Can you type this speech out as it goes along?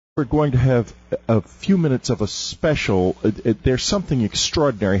We're going to have a few minutes of a special. There's something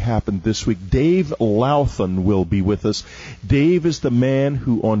extraordinary happened this week. Dave Lauthan will be with us. Dave is the man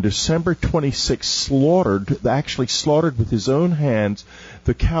who on December 26th slaughtered with his own hands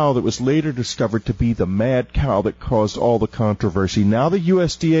the cow that was later discovered to be the mad cow that caused all the controversy. Now the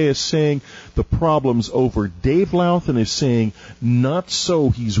USDA is saying the problem's over. Dave Lauthan is saying not so.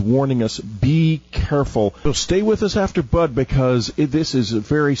 He's warning us, be careful. So stay with us after Bud, because this is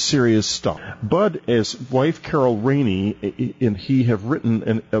very serious stuff. Bud, as wife Carol Rainey and he have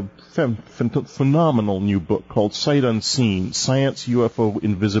written a phenomenal new book called Sight Unseen, Science, UFO,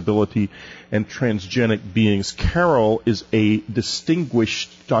 Invisibility, and Transgenic Beings. Carol is a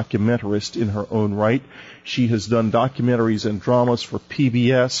distinguished documentarist in her own right. She has done documentaries and dramas for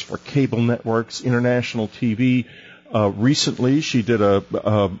PBS, for cable networks, international TV. Recently, she did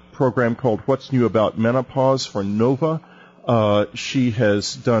a program called What's New About Menopause for Nova. She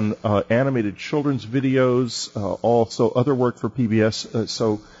has done animated children's videos, also other work for PBS.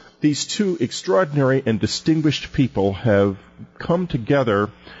 So these two extraordinary and distinguished people have come together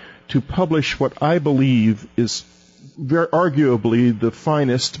to publish what I believe is very arguably the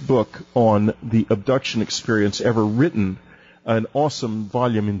finest book on the abduction experience ever written. An awesome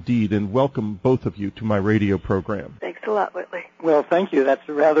volume indeed, and welcome both of you to my radio program. Thanks a lot, Whitley. Well, thank you. That's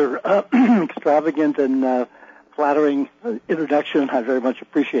a rather extravagant and flattering introduction. I very much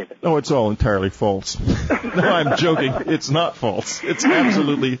appreciate it. Oh, it's all entirely false. No, I'm joking. It's not false. It's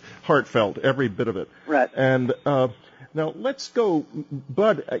absolutely heartfelt, every bit of it. Right. And now let's go,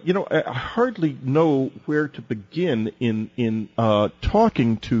 Bud. I hardly know where to begin in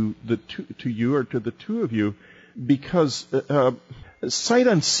talking to you or to the two of you, because Sight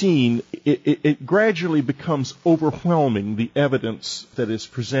Unseen, it gradually becomes overwhelming, the evidence that is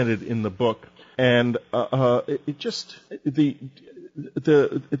presented in the book. And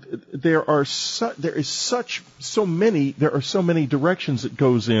there are so many directions it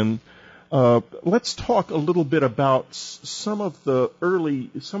goes in. Let's talk a little bit about some of the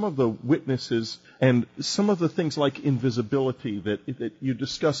witnesses and some of the things like invisibility that you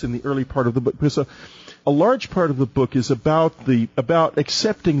discuss in the early part of the book, because a large part of the book is about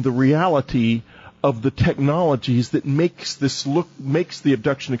accepting the reality of the technologies that makes the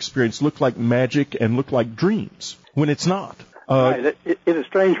abduction experience look like magic and look like dreams when it's not. Right. In a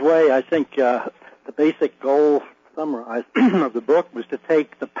strange way, I think the basic goal summarized of the book was to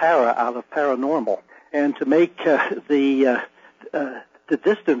take the para out of paranormal and to make the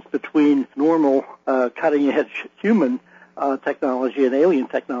distance between normal cutting-edge human technology and alien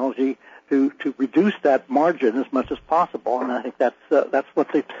technology to reduce that margin as much as possible. And I think that's what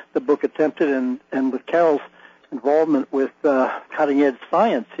the book attempted, and with Carol's involvement with cutting-edge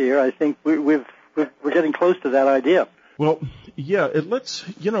science here, I think we're getting close to that idea. Well, yeah,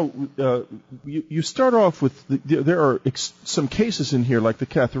 you start off with, there are some cases in here, like the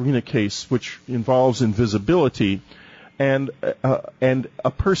Katharina case, which involves invisibility, and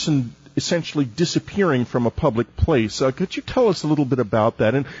a person essentially disappearing from a public place. Could you tell us a little bit about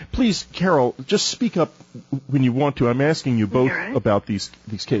that? And please, Carol, just speak up when you want to. I'm asking you both about these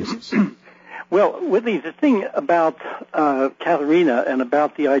cases. Well, Whitley, the thing about Katharina and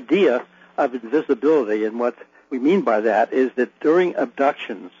about the idea of invisibility, and what we mean by that is that during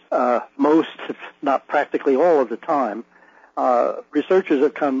abductions, most, if not practically all of the time, researchers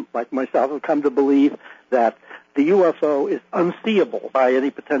have come, like myself, have come to believe that the UFO is unseeable by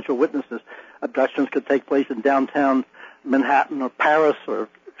any potential witnesses. Abductions could take place in downtown Manhattan or Paris or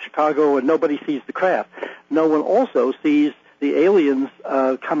Chicago, and nobody sees the craft. No one also sees the aliens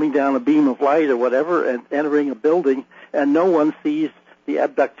coming down a beam of light or whatever and entering a building, and no one sees the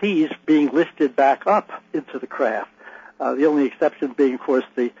abductees being lifted back up into the craft. The only exception being, of course,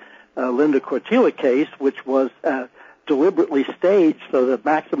 the Linda Cortila case, which was deliberately staged so the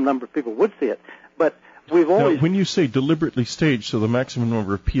maximum number of people would see it. But we've always... Now, when you say deliberately staged so the maximum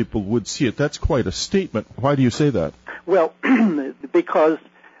number of people would see it, that's quite a statement. Why do you say that? Well, because,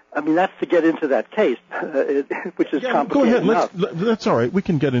 that's to get into that case, which is complicated go ahead. enough. That's all right. We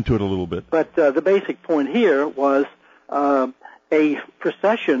can get into it a little bit. But the basic point here was a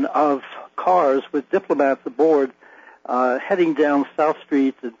procession of cars with diplomats aboard heading down South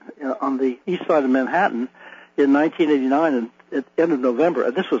Street on the east side of Manhattan in 1989 and at the end of November.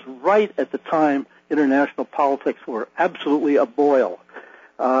 And this was right at the time international politics were absolutely aboil.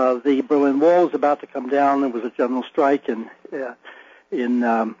 The Berlin Wall was about to come down. There was a general strike in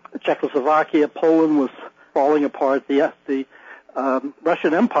Czechoslovakia. Poland was falling apart. The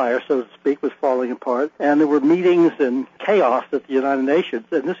Russian Empire, so to speak, was falling apart, and there were meetings and chaos at the United Nations,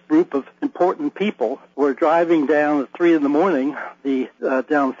 and this group of important people were driving down at 3 in the morning,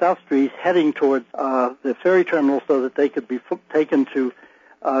 down South Street, heading towards the ferry terminal so that they could be taken to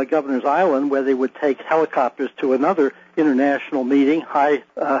Governor's Island, where they would take helicopters to another international meeting,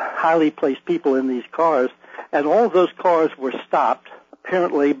 highly placed people in these cars, and all of those cars were stopped,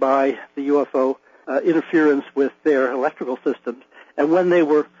 apparently by the UFO interference with their electrical systems. And when they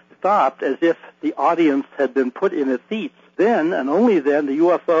were stopped, as if the audience had been put in its seats, then and only then the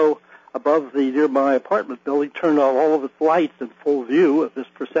UFO above the nearby apartment building turned on all of its lights in full view of this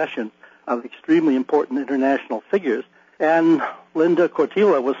procession of extremely important international figures. And Linda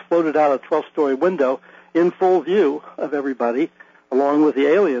Cortila was floated out a 12-story window in full view of everybody, along with the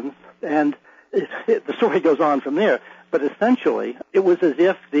aliens. And the story goes on from there. But essentially, it was as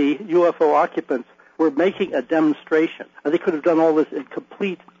if the UFO occupants were making a demonstration. They could have done all this in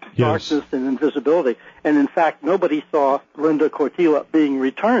complete darkness and invisibility. And in fact, nobody saw Linda Cortila being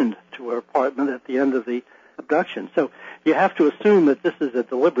returned to her apartment at the end of the abduction. So you have to assume that this is a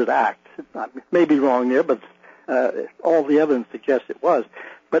deliberate act. I may be wrong there, but all the evidence suggests it was.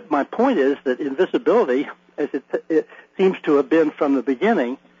 But my point is that invisibility, as it seems to have been from the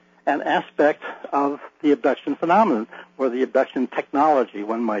beginning, an aspect of the abduction phenomenon, or the abduction technology,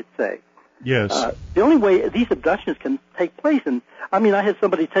 one might say. Yes. The only way these abductions can take place, and I mean, I had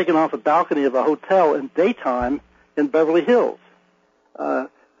somebody taken off a balcony of a hotel in daytime in Beverly Hills.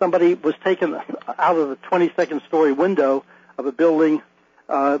 Somebody was taken out of the 22nd story window of a building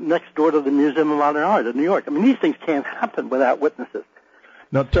next door to the Museum of Modern Art in New York. I mean, these things can't happen without witnesses.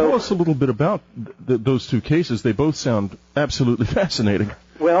 Now, tell us a little bit about those two cases. They both sound absolutely fascinating.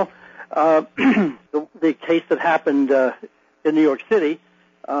 Well, the case that happened in New York City,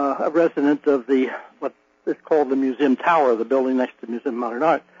 a resident of what is called the Museum Tower, the building next to the Museum of Modern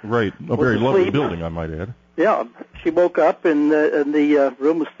Art. Right, a very lovely building, I might add. Yeah, she woke up and the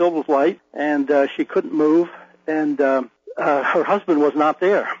room was filled with light, and she couldn't move, and her husband was not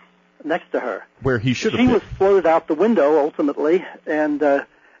there next to her. Where he should have been. She was floated out the window, ultimately, and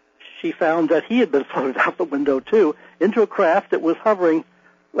she found that he had been floated out the window, too, into a craft that was hovering,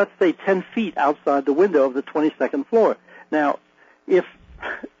 let's say, 10 feet outside the window of the 22nd floor. Now, if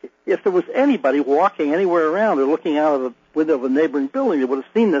there was anybody walking anywhere around or looking out of the window of a neighboring building, they would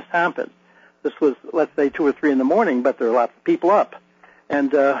have seen this happen. This was, let's say, 2 or 3 in the morning, but there are lots of people up.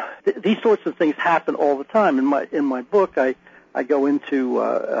 And these sorts of things happen all the time. In my book, I go into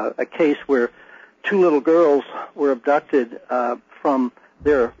a case where 2 little girls were abducted from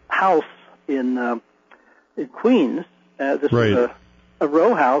their house in Queens. This was a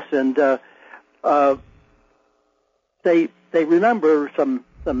row house, and they remember some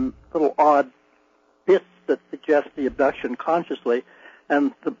little odd bits that suggest the abduction consciously.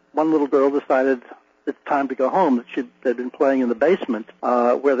 And the one little girl decided it's time to go home. They'd been playing in the basement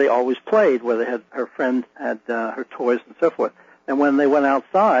where they always played, where her friend had her toys and so forth. And when they went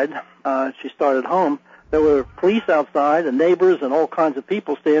outside, she started home. There were police outside and neighbors and all kinds of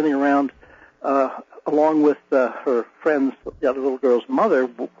people standing around, along with her friend's, the other little girl's mother,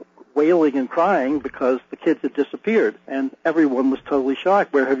 wailing and crying because the kids had disappeared. And everyone was totally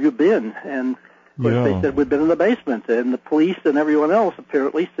shocked. Where have you been? And they said, we'd been in the basement. And the police and everyone else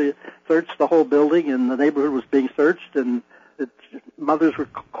apparently searched the whole building, and the neighborhood was being searched, and mothers were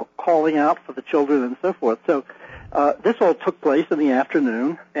calling out for the children and so forth. So this all took place in the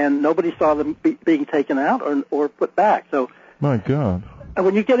afternoon, and nobody saw them being taken out or put back. So, my God. And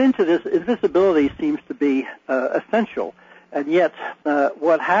when you get into this, invisibility seems to be essential. And yet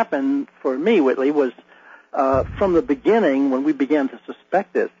what happened for me, Whitley, was from the beginning, when we began to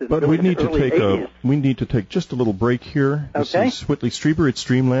suspect this, but we need to take just a little break here. Okay. This is Whitley Strieber at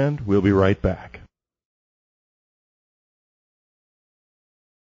Streamland. We'll be right back.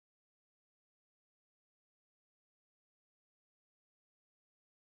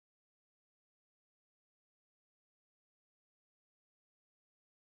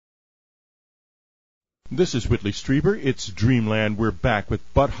 This is Whitley Strieber. It's Dreamland. We're back with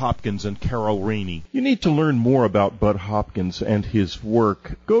Bud Hopkins and Carol Rainey. You need to learn more about Bud Hopkins and his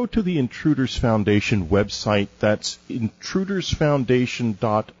work. Go to the Intruders Foundation website. That's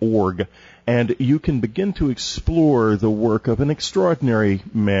intrudersfoundation.org. And you can begin to explore the work of an extraordinary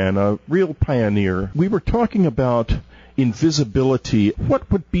man, a real pioneer. We were talking about invisibility.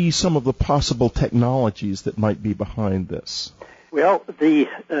 What would be some of the possible technologies that might be behind this? Well,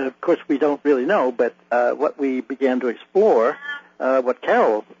 of course, we don't really know, but what we began to explore, what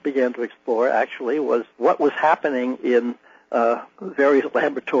Carol began to explore, actually, was what was happening in various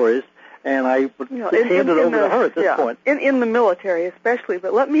laboratories and I would hand it over to her at this point. In the military especially,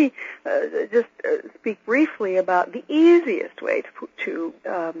 but let me just speak briefly about the easiest way to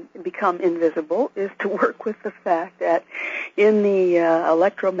become invisible is to work with the fact that in the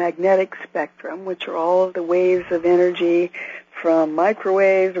electromagnetic spectrum, which are all of the waves of energy from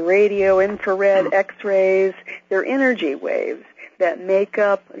microwaves, radio, infrared, X-rays, they're energy waves that make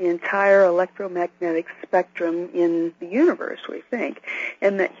up the entire electromagnetic spectrum in the universe, we think,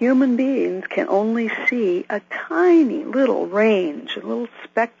 and that human beings can only see a tiny little range, a little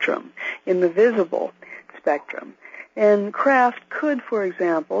spectrum in the visible spectrum. And craft could, for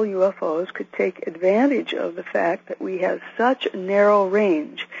example, UFOs could take advantage of the fact that we have such a narrow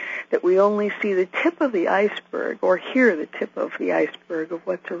range that we only see the tip of the iceberg or hear the tip of the iceberg of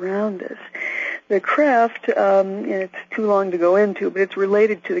what's around us. The craft, and it's too long to go into, but it's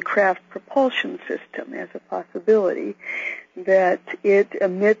related to the craft propulsion system as a possibility, that it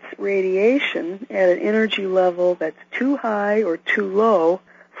emits radiation at an energy level that's too high or too low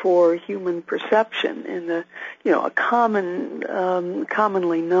for human perception. And a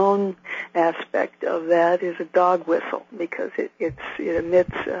commonly known aspect of that is a dog whistle, because it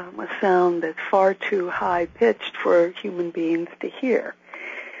emits a sound that's far too high pitched for human beings to hear.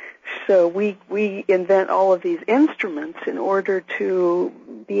 So we invent all of these instruments in order to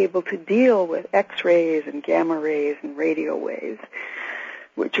be able to deal with X-rays and gamma rays and radio waves,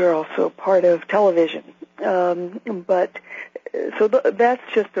 which are also part of television. So that's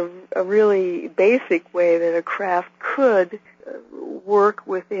just a really basic way that a craft could work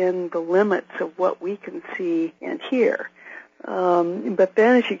within the limits of what we can see and hear. But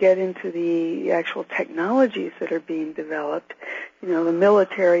then as you get into the actual technologies that are being developed, the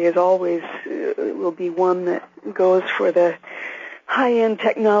military is always will be one that goes for the high-end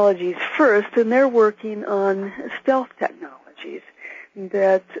technologies first, and they're working on stealth technologies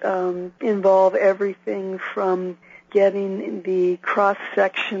that involve everything from getting the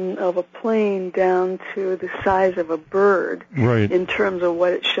cross-section of a plane down to the size of a bird, right, in terms of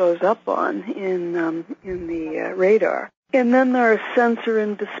what it shows up on in the radar. And then there are sensor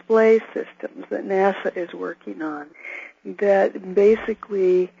and display systems that NASA is working on that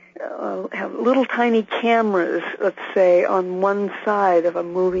basically have little tiny cameras, let's say, on one side of a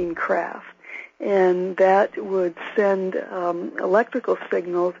moving craft. And that would send electrical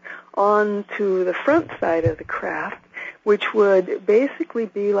signals onto the front side of the craft, which would basically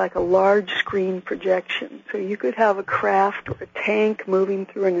be like a large screen projection. So you could have a craft or a tank moving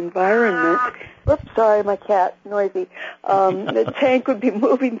through an environment. Oops, sorry, my cat, noisy. The tank would be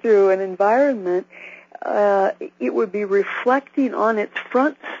moving through an environment. It would be reflecting on its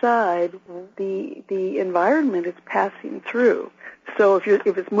front side the environment it's passing through. So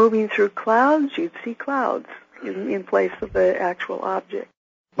if it's moving through clouds, you'd see clouds in place of the actual object.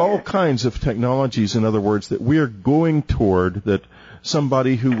 All kinds of technologies, in other words, that we're going toward, that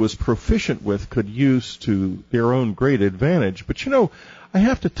somebody who was proficient with could use to their own great advantage. But I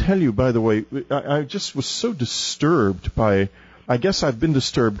have to tell you, by the way, I just was so disturbed by, I guess I've been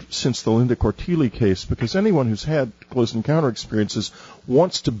disturbed since the Linda Cortilli case, because anyone who's had close encounter experiences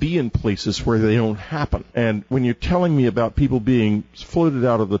wants to be in places where they don't happen. And when you're telling me about people being floated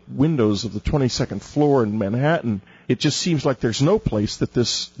out of the windows of the 22nd floor in Manhattan, it just seems like there's no place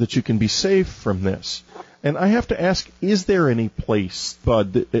that you can be safe from this. And I have to ask, is there any place,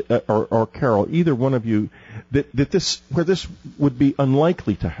 Bud or Carol, either one of you, where this would be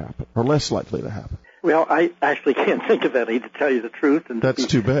unlikely to happen or less likely to happen? Well, I actually can't think of any, to tell you the truth. And that's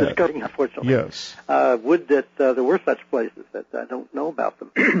too bad. Disgusting, unfortunately. Yes. Would that there were such places, that I don't know about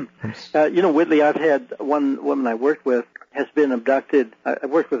them. Whitley, I've had one woman I worked with has been abducted. I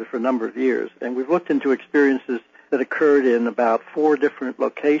worked with her for a number of years, and we've looked into experiences that occurred in about 4 different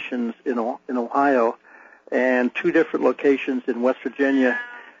locations in Ohio, and 2 different locations in West Virginia,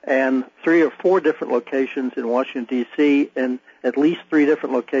 and 3 or 4 different locations in Washington, D.C., and at least 3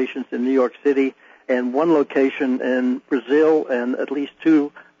 different locations in New York City, and 1 location in Brazil, and at least 2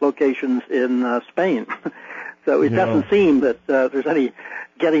 locations in Spain. So it doesn't seem that there's any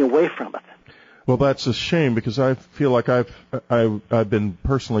getting away from it. Well, that's a shame, because I feel like I've been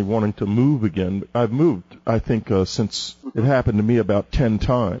personally wanting to move again. I've moved, I think, since it happened to me about 10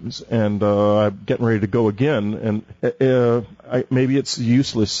 times, and I'm getting ready to go again. And maybe it's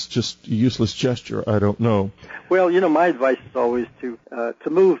just a useless gesture. I don't know. Well, my advice is always to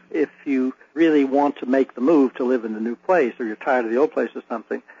move if you really want to make the move to live in the new place, or you're tired of the old place or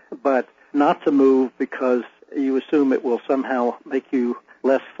something, but not to move because you assume it will somehow make you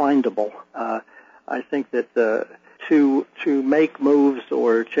less findable. I think that to make moves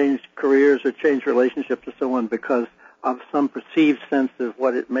or change careers or change relationships with someone because of some perceived sense of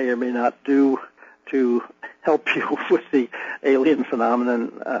what it may or may not do to help you with the alien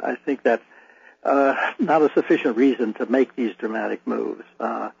phenomenon, I think that's not a sufficient reason to make these dramatic moves.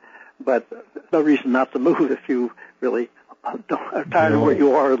 But no reason not to move if you really are tired of where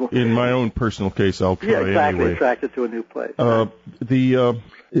you are. In my own personal case, I'll try exactly, anyway. Attracted to a new place.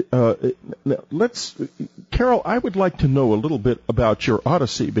 Carol, I would like to know a little bit about your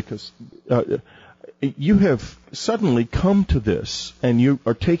odyssey, because you have suddenly come to this, and you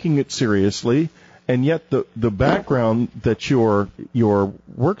are taking it seriously, and yet the background that your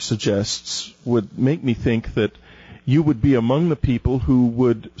work suggests would make me think that you would be among the people who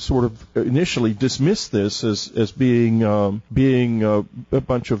would sort of initially dismiss this as being a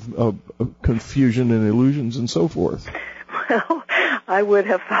bunch of confusion and illusions and so forth. Well, I would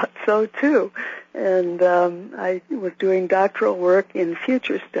have thought so too. And I was doing doctoral work in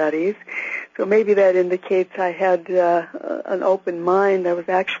future studies, so maybe that indicates I had an open mind. I was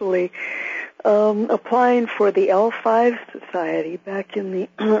actually applying for the L5 Society back in the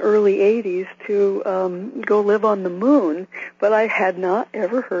early 80s to go live on the moon, but I had not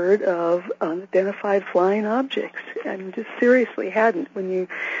ever heard of unidentified flying objects. I just seriously hadn't. When you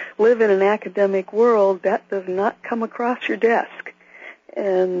live in an academic world, that does not come across your desk.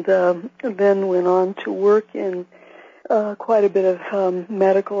 And then went on to work in quite a bit of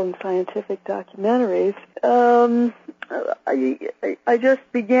medical and scientific documentaries. I just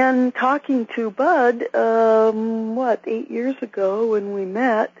began talking to Bud, 8 years ago when we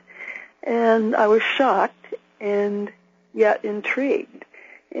met, and I was shocked and yet intrigued.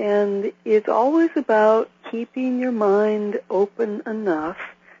 And it's always about keeping your mind open enough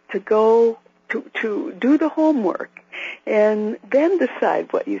to go to do the homework and then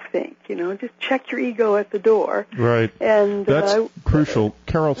decide what you think. Just check your ego at the door. Right. And that's crucial.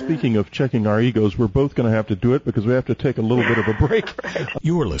 Carol, speaking of checking our egos, we're both going to have to do it because we have to take a little bit of a break.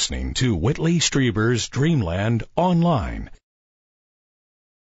 You're listening to Whitley Strieber's Dreamland Online.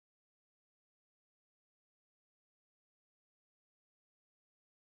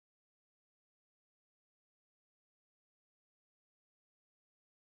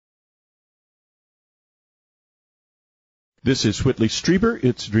 This is Whitley Strieber.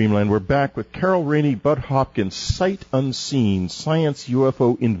 It's Dreamland. We're back with Carol Rainey, Bud Hopkins, Sight Unseen, Science,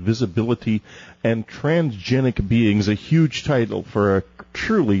 UFO, Invisibility, and Transgenic Beings, a huge title for a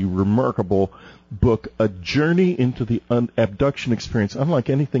truly remarkable book, a journey into the abduction experience,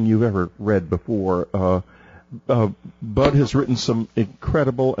 unlike anything you've ever read before. Bud has written some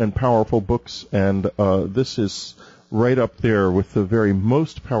incredible and powerful books, and this is right up there with the very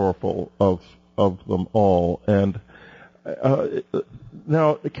most powerful of them all. And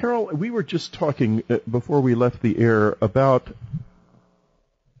now, Carol, we were just talking before we left the air about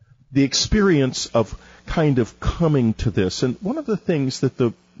the experience of kind of coming to this, and one of the things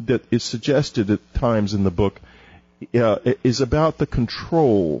that is suggested at times in the book is about the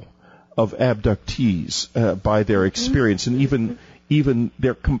control of abductees by their experience, and even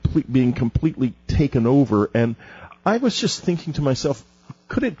their being completely taken over. And I was just thinking to myself,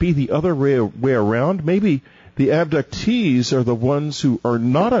 could it be the other way around? Maybe the abductees are the ones who are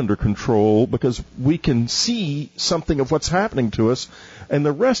not under control because we can see something of what's happening to us, and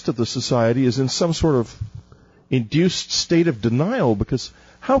the rest of the society is in some sort of induced state of denial, because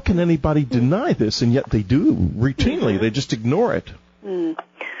how can anybody deny this? And yet they do, routinely. They just ignore it.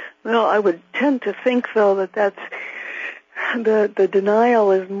 Well, I would tend to think, though, that that's the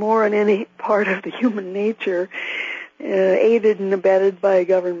denial is more in any part of the human nature, aided and abetted by a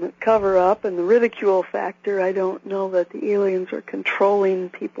government cover-up, and the ridicule factor. I don't know that the aliens are controlling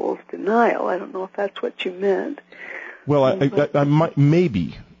people's denial. I don't know if that's what you meant. Well, I might,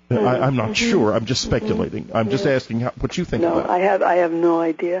 maybe. I'm not sure. I'm just speculating. I'm just asking what you think about it. I have no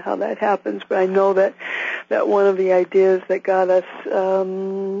idea how that happens, but I know that one of the ideas that got us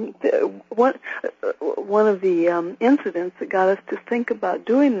one of the incidents that got us to think about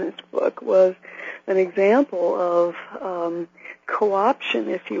doing this book was an example of co-option,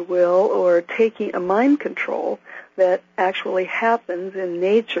 if you will, or taking a mind control that actually happens in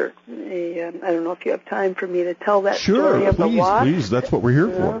nature. I don't know if you have time for me to tell that story of the wasp. Sure, please. That's what we're here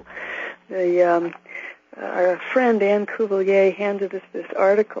for. Our friend Ann Cuvelier handed us this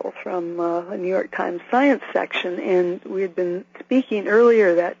article from a New York Times science section, and we had been speaking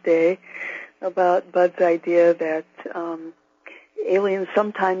earlier that day about Bud's idea that aliens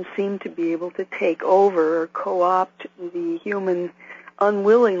sometimes seem to be able to take over or co-opt the human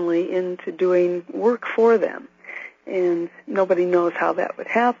unwillingly into doing work for them. And nobody knows how that would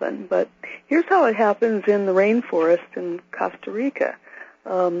happen. But here's how it happens in the rainforest in Costa Rica.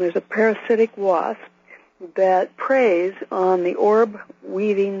 There's a parasitic wasp that preys on the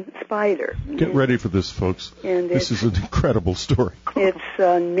orb-weaving spider. Get ready for this, folks. And this is an incredible story. It's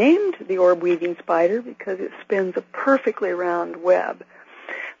named the orb-weaving spider because it spins a perfectly round web.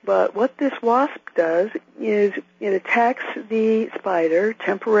 But what this wasp does is it attacks the spider,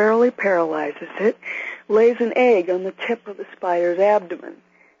 temporarily paralyzes it, lays an egg on the tip of the spider's abdomen.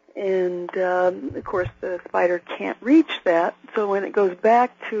 And, of course, the spider can't reach that, so when it goes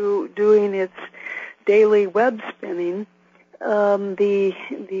back to doing its daily web spinning, the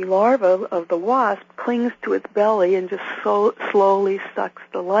larva of the wasp clings to its belly and just slowly sucks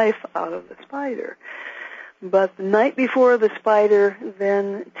the life out of the spider. But the night before the spider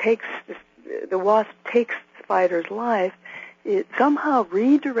then the wasp takes the spider's life, it somehow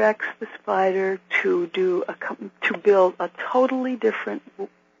redirects the spider to build a totally different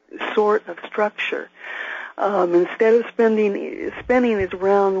sort of structure. Instead of spinning its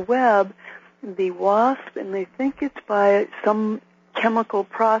round web, the wasp, and they think it's by some chemical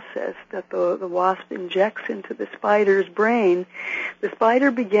process that the wasp injects into the spider's brain, the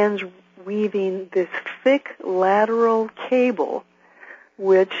spider begins weaving this thick lateral cable,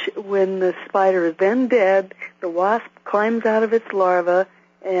 which, when the spider is then dead, the wasp climbs out of its larva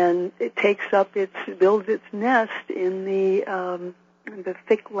and it builds its nest in the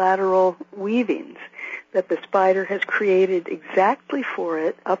thick lateral weavings that the spider has created exactly for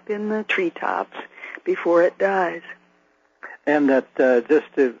it up in the treetops before it dies. And that just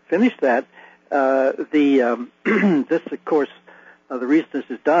to finish that, this, of course, the reason this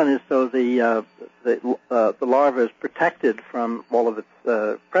is done is so the larva is protected from all of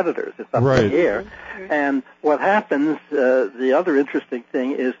its predators. It's up in the air. And what happens, the other interesting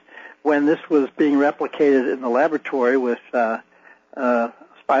thing is when this was being replicated in the laboratory with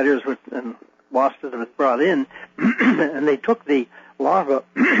spiders and wasps that was brought in, and they took the larva,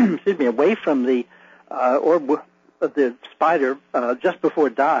 away from the orb of the spider just before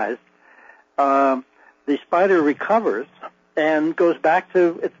it dies. The spider recovers and goes back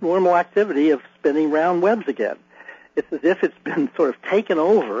to its normal activity of spinning round webs again. It's as if it's been sort of taken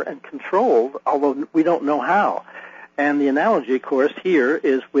over and controlled, although we don't know how. And the analogy, of course, here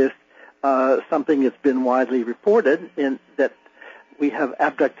is with something that's been widely reported in that we have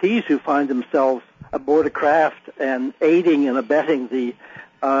abductees who find themselves aboard a craft and aiding and abetting the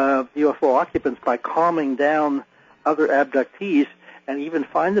UFO occupants by calming down other abductees, and even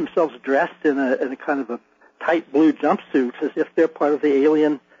find themselves dressed in a kind of a tight blue jumpsuit as if they're part of the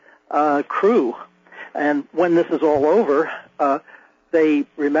alien crew. And when this is all over, they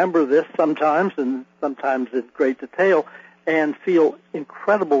remember this sometimes, and sometimes in great detail, and feel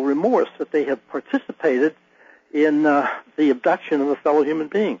incredible remorse that they have participated in the abduction of a fellow human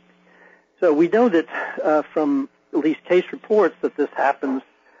being. So we know that from at least case reports that this happens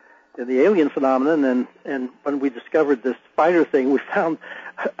in the alien phenomenon, and when we discovered this spider thing, we found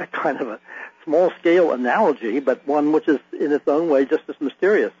a kind of a small-scale analogy, but one which is in its own way just as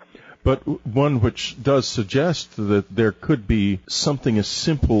mysterious. But one which does suggest that there could be something as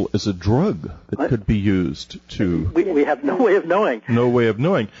simple as a drug that could be used to... We have no way of knowing. No way of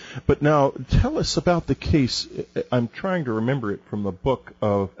knowing. But now, tell us about the case. I'm trying to remember it from the book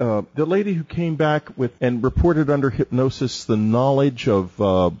of the lady who came back with and reported under hypnosis the knowledge of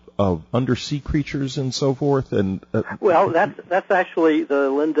undersea creatures and so forth. And well, that's actually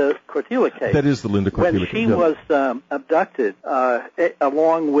the Linda Cortila case. That is the Linda Cortila case. When she was abducted,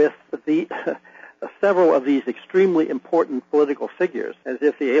 along with several of these extremely important political figures, as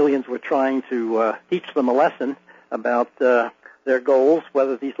if the aliens were trying to teach them a lesson about their goals,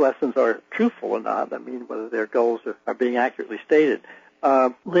 whether these lessons are truthful or not. I mean, whether their goals are being accurately stated.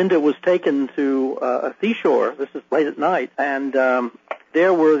 Linda was taken to a seashore. This is late at night, and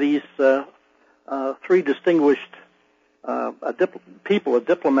there were these three distinguished people, a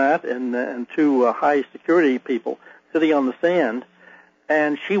diplomat and two high security people, sitting on the sand.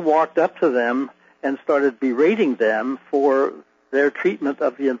 And she walked up to them and started berating them for their treatment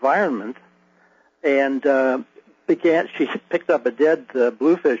of the environment, and she picked up a dead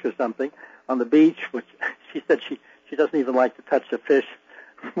bluefish or something on the beach, which she said she doesn't even like to touch a fish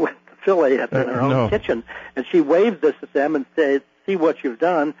with the fillet in her own kitchen. And she waved this at them and said, "See what you've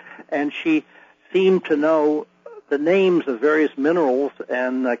done." And she seemed to know the names of various minerals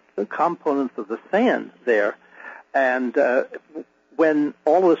and the components of the sand there. And when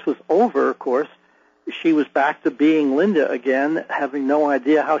all of this was over, of course, she was back to being Linda again, having no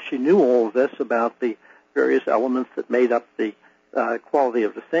idea how she knew all of this about the various elements that made up the quality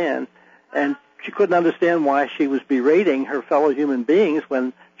of the sand. And she couldn't understand why she was berating her fellow human beings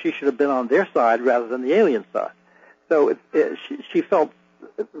when she should have been on their side rather than the alien side. So she felt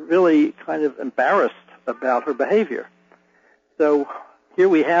really kind of embarrassed about her behavior. So here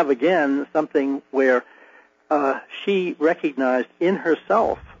we have again something where she recognized in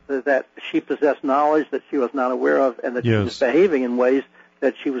herself that she possessed knowledge that she was not aware of, and that she was behaving in ways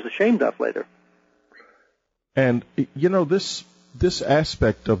that she was ashamed of later. And, this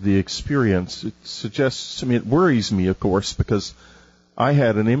aspect of the experience, it suggests to me, it worries me, of course, because I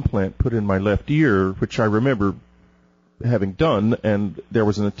had an implant put in my left ear, which I remember having done, and there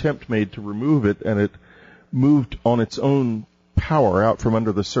was an attempt made to remove it, and it moved on its own power out from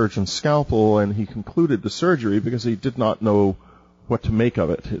under the surgeon's scalpel, and he concluded the surgery because he did not know what to make of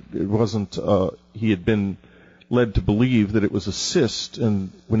it. It wasn't, he had been led to believe that it was a cyst, and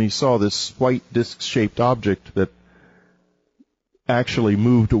when he saw this white disc-shaped object that actually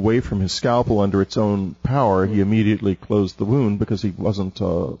moved away from his scalpel under its own power, he immediately closed the wound because he wasn't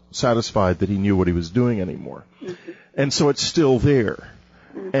satisfied that he knew what he was doing anymore. Mm-hmm. And so it's still there.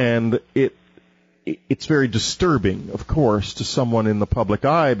 Mm-hmm. And it's very disturbing, of course, to someone in the public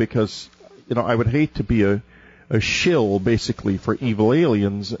eye because, I would hate to be a shill, basically, for evil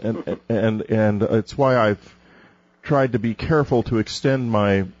aliens, and it's why I've tried to be careful to extend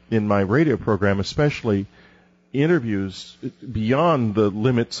in my radio program, especially interviews beyond the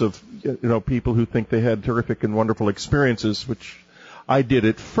limits of, people who think they had terrific and wonderful experiences, which I did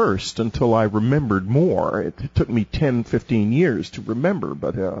at first until I remembered more. It took me 10, 15 years to remember,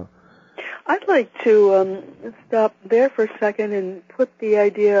 but I'd like to stop there for a second and put the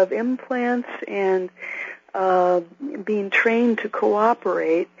idea of implants and being trained to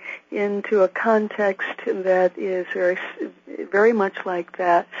cooperate into a context that is very, very much like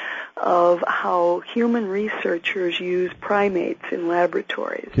that of how human researchers use primates in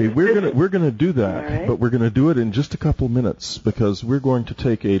laboratories. Okay, we're gonna do that, right, but we're gonna do it in just a couple minutes because we're going to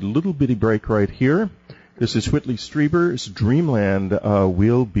take a little bitty break right here. This is Whitley Strieber's Dreamland.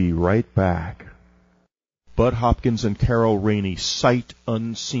 We'll be right back. Bud Hopkins and Carol Rainey, Sight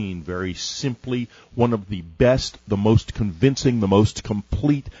Unseen, very simply one of the best, the most convincing, the most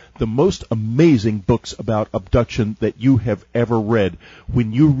complete, the most amazing books about abduction that you have ever read.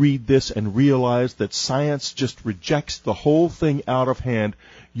 When you read this and realize that science just rejects the whole thing out of hand,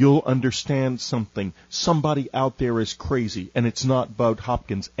 you'll understand something. Somebody out there is crazy, and it's not Bud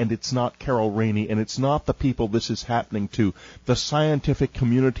Hopkins, and it's not Carol Rainey, and it's not the people this is happening to. The scientific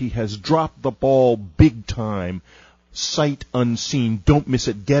community has dropped the ball big time. Sight Unseen. Don't miss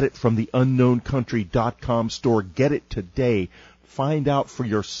it. Get it from the unknowncountry.com store. Get it today. Find out for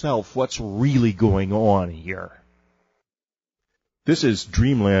yourself what's really going on here. This is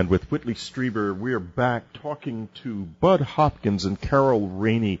Dreamland with Whitley Strieber. We're back talking to Bud Hopkins and Carol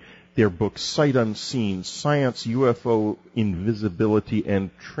Rainey. Their book, Sight Unseen, Science, UFO, Invisibility,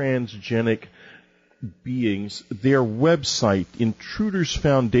 and Transgenic Beings. Their website,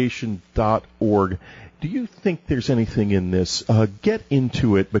 intrudersfoundation.org. Do you think there's anything in this? Get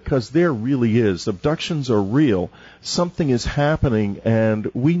into it because there really is. Abductions are real. Something is happening, and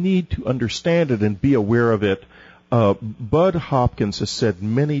we need to understand it and be aware of it. Bud Hopkins has said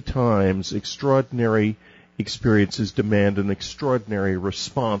many times extraordinary experiences demand an extraordinary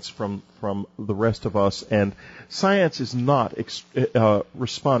response from the rest of us, and science is not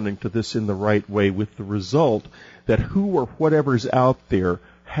responding to this in the right way, with the result that who or whatever's out there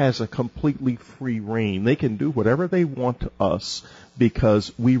has a completely free reign. They can do whatever they want to us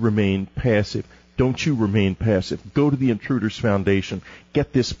because we remain passive. Don't you remain passive. Go to the Intruders Foundation.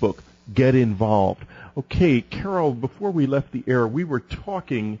 Get this book. Get involved. Okay, Carol, before we left the air, we were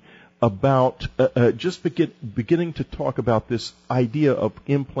talking about beginning to talk about this idea of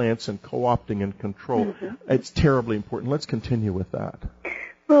implants and co-opting and control. Mm-hmm. It's terribly important. Let's continue with that.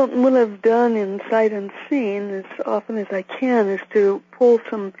 Well, what I've done in Sight Unseen, as often as I can, is to pull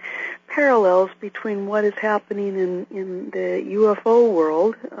some parallels between what is happening in the UFO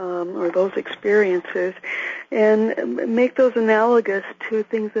world, or those experiences, and make those analogous to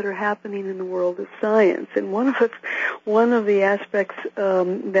things that are happening in the world of science. And one of the aspects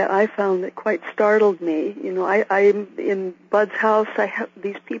that I found that quite startled me, I'm in Bud's house.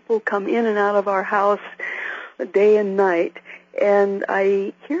 These people come in and out of our house day and night. And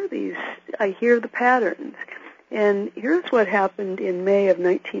I hear the patterns. And here's what happened in May of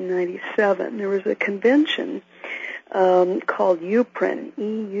 1997. There was a convention called UPREN,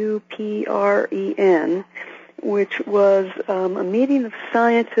 EUPREN, which was a meeting of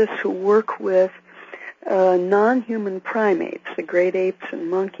scientists who work with non-human primates, the great apes and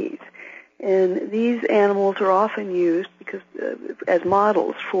monkeys. And these animals are often used because as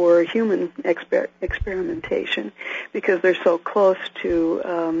models for human experimentation, because they're so close to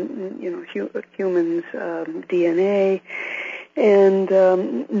humans' DNA, and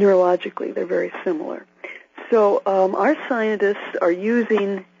neurologically they're very similar. So our scientists are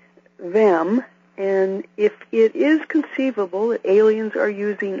using them, and if it is conceivable that aliens are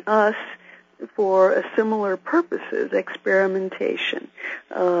using us for similar purposes, experimentation,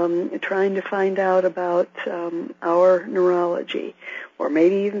 trying to find out about our neurology, or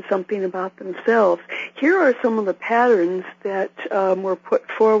maybe even something about themselves. Here are some of the patterns that were put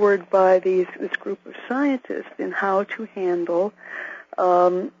forward by this group of scientists in how to handle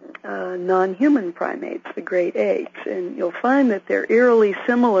non-human primates, the great apes. And you'll find that they're eerily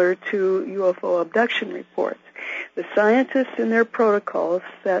similar to UFO abduction reports. The scientists in their protocols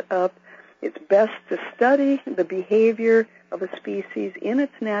set up it's best to study the behavior of a species in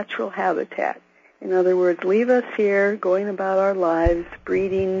its natural habitat. In other words, leave us here, going about our lives,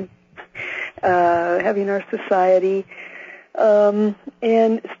 breeding, having our society,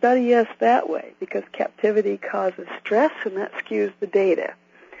 and study us that way, because captivity causes stress, and that skews the data.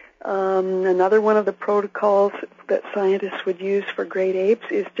 Another one of the protocols that scientists would use for great apes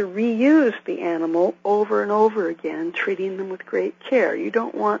is to reuse the animal over and over again, treating them with great care. You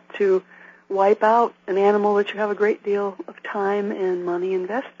don't want to wipe out an animal that you have a great deal of time and money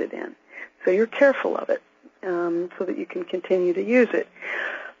invested in. So you're careful of it so that you can continue to use it.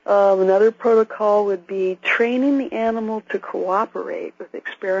 Another protocol would be training the animal to cooperate with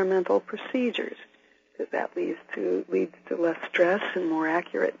experimental procedures, because that leads to less stress and more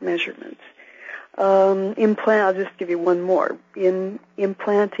accurate measurements. I'll just give you one more.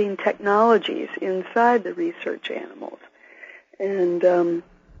 Implanting technologies inside the research animals. And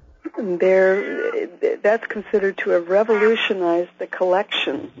that's considered to have revolutionized the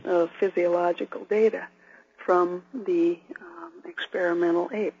collection of physiological data from the experimental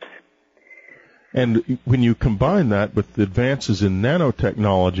apes. And when you combine that with the advances in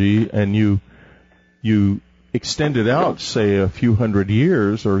nanotechnology, and you extend it out, say, a few hundred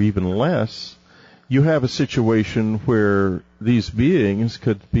years or even less, you have a situation where these beings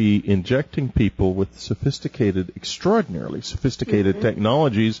could be injecting people with extraordinarily sophisticated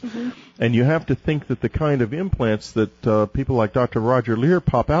technologies, and you have to think that the kind of implants that people like Dr. Roger Lear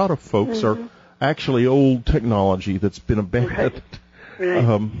pop out of folks are actually old technology that's been abandoned.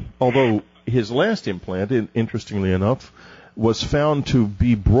 Right. Although his last implant, interestingly enough, was found to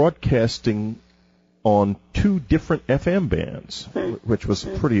be broadcasting on 2 different FM bands, which was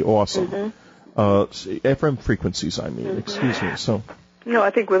pretty awesome. FM frequencies, excuse me. So, I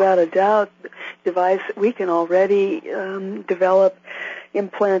think without a doubt, we can already develop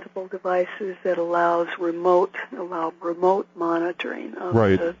implantable devices that allow remote monitoring of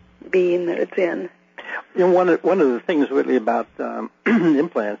the being that it's in. One of the things really about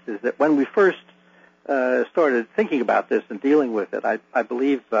implants is that when we first started thinking about this and dealing with it, I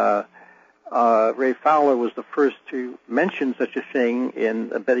believe Ray Fowler was the first to mention such a thing in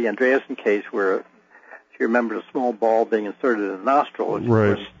the Betty Andreasson case, where, if you remember, a small ball being inserted in the nostril, which of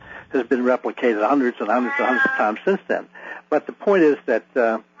course has been replicated hundreds and hundreds and hundreds of times since then. But the point is that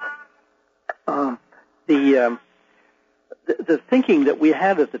the thinking that we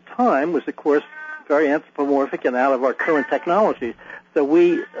had at the time was, of course, very anthropomorphic and out of our current technology. So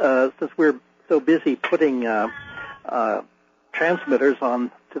we, since we're so busy putting transmitters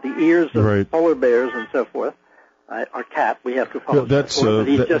on to the ears of polar bears and so forth, our cat, we have to apologize for, but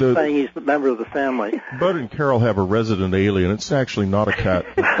he's just saying he's a member of the family. Bud and Carol have a resident alien. It's actually not a cat.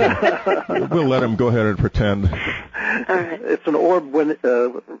 We'll let him go ahead and pretend. All right. It's an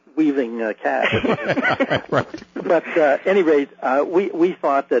orb-weaving cat. Right. But at any rate, we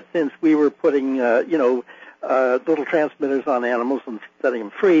thought that since we were putting, little transmitters on animals and setting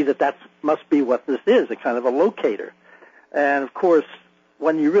them free, that must be what this is, a kind of a locator. And, of course,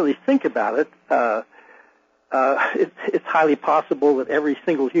 when you really think about it, it's highly possible that every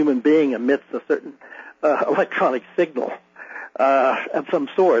single human being emits a certain electronic signal of some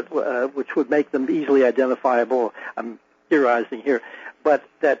sort, which would make them easily identifiable. I'm theorizing here. But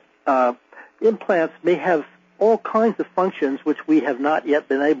that implants may have all kinds of functions which we have not yet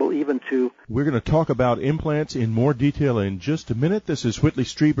been able even to. We're going to talk about implants in more detail in just a minute. This is Whitley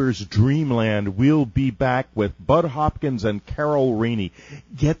Strieber's Dreamland. We'll be back with Bud Hopkins and Carol Rainey.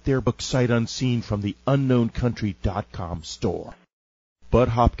 Get their book Sight Unseen from the UnknownCountry.com store. Bud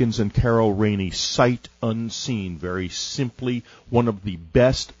Hopkins and Carol Rainey, Sight Unseen, very simply one of the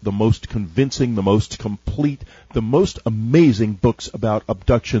best, the most convincing, the most complete, the most amazing books about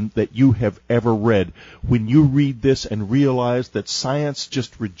abduction that you have ever read. When you read this and realize that science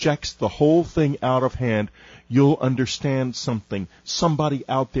just rejects the whole thing out of hand, you'll understand something. Somebody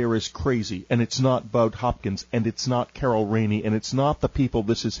out there is crazy, and it's not Bud Hopkins, and it's not Carol Rainey, and it's not the people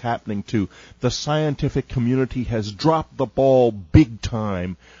this is happening to. The scientific community has dropped the ball big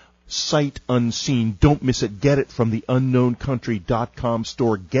time. sight unseen. Don't miss it. Get it from the unknowncountry.com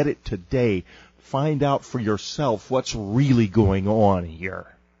store. Get it today. Find out for yourself what's really going on here.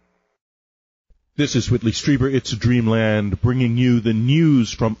 This is Whitley Strieber. It's Dreamland, bringing you the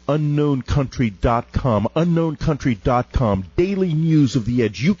news from unknowncountry.com. Unknowncountry.com, daily news of the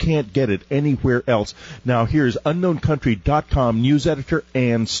edge. You can't get it anywhere else. Now here's unknowncountry.com news editor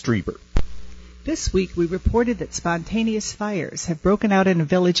Ann Strieber. This week we reported that spontaneous fires have broken out in a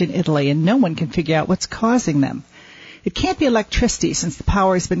village in Italy, and no one can figure out what's causing them. It can't be electricity since the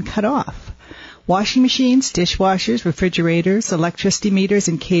power has been cut off. Washing machines, dishwashers, refrigerators, electricity meters,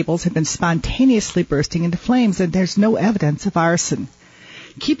 and cables have been spontaneously bursting into flames, and there's no evidence of arson.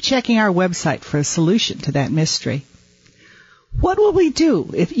 Keep checking our website for a solution to that mystery. What will we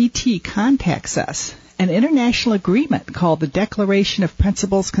do if ET contacts us? An international agreement called the Declaration of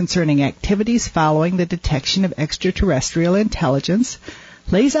Principles Concerning Activities Following the Detection of Extraterrestrial Intelligence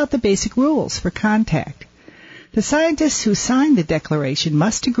lays out the basic rules for contact. The scientists who signed the declaration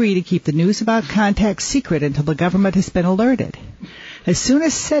must agree to keep the news about contact secret until the government has been alerted. As soon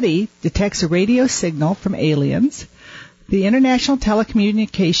as SETI detects a radio signal from aliens, the International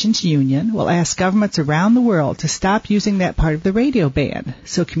Telecommunications Union will ask governments around the world to stop using that part of the radio band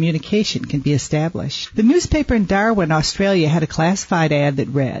so communication can be established. The newspaper in Darwin, Australia had a classified ad that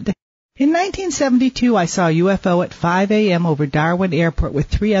read, "In 1972, I saw a UFO at 5 a.m. over Darwin Airport with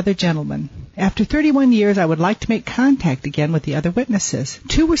 3 other gentlemen. After 31 years, I would like to make contact again with the other witnesses.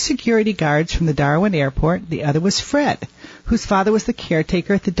 2 were security guards from the Darwin Airport. The other was Fred, whose father was the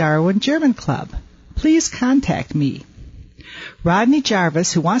caretaker at the Darwin German Club. Please contact me." Rodney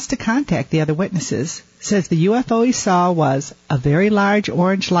Jarvis, who wants to contact the other witnesses, says the UFO he saw was a very large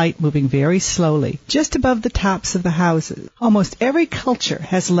orange light moving very slowly, just above the tops of the houses. Almost every culture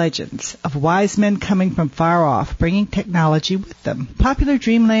has legends of wise men coming from far off, bringing technology with them. Popular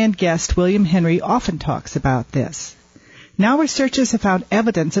Dreamland guest William Henry often talks about this. Now researchers have found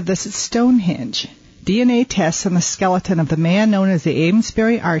evidence of this at Stonehenge. DNA tests on the skeleton of the man known as the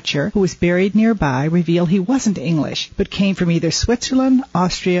Amesbury Archer, who was buried nearby, reveal he wasn't English, but came from either Switzerland,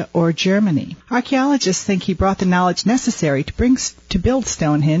 Austria, or Germany. Archaeologists think he brought the knowledge necessary to build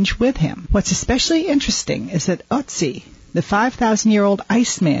Stonehenge with him. What's especially interesting is that Ötzi, the 5,000-year-old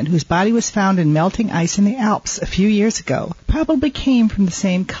Iceman whose body was found in melting ice in the Alps a few years ago, probably came from the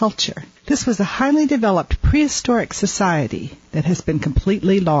same culture. This was a highly developed prehistoric society that has been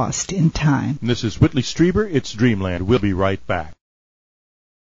completely lost in time. This is Whitley Strieber. It's Dreamland. We'll be right back.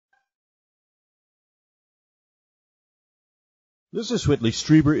 This is Whitley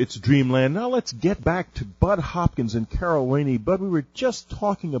Strieber. It's Dreamland. Now let's get back to Bud Hopkins and Carol Laney. Bud, we were just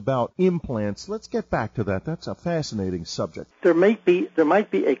talking about implants. Let's get back to that. That's a fascinating subject. There might be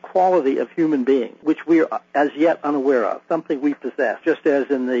a quality of human being which we are as yet unaware of, something we possess. Just as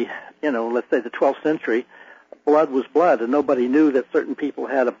in the, let's say the 12th century, blood was blood, and nobody knew that certain people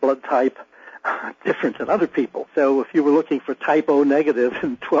had a blood type different than other people. So if you were looking for type O negative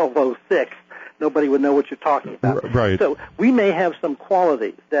in 1206, nobody would know what you're talking about. Right. So we may have some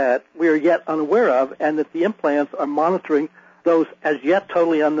qualities that we are yet unaware of, and that the implants are monitoring those as yet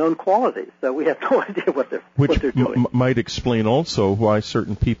totally unknown qualities. So we have no idea what they're doing. Which might explain also why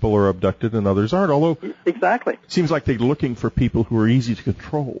certain people are abducted and others aren't, although exactly. It seems like they're looking for people who are easy to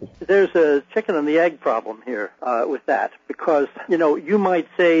control. There's a chicken and the egg problem here with that, because, you might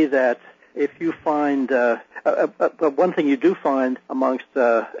say that if you find, one thing you do find amongst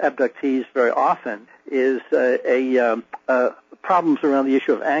abductees very often is problems around the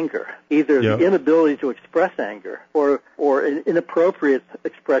issue of anger, either the inability to express anger or an inappropriate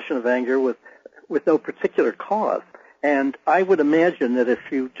expression of anger with no particular cause. And I would imagine that if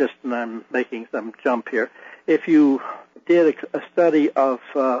you and I'm making some jump here, if you did a study of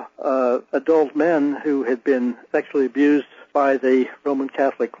adult men who had been sexually abused by the Roman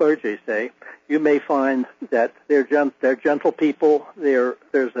Catholic clergy, say, you may find that they're gentle people. There's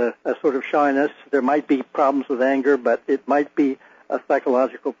a sort of shyness. There might be problems with anger, but it might be a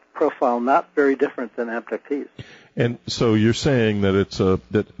psychological profile not very different than abductees. And so you're saying that it's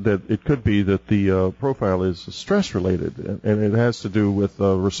that it could be that the profile is stress related, and it has to do with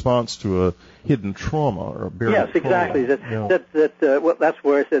a response to a hidden trauma or a buried trauma. Yes, exactly. Well, that's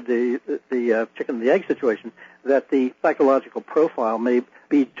where I said the chicken and the egg situation. That the psychological profile may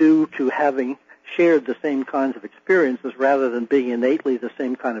be due to having shared the same kinds of experiences rather than being innately the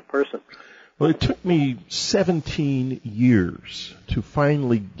same kind of person. Well, it took me 17 years to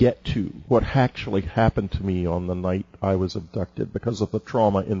finally get to what actually happened to me on the night I was abducted because of the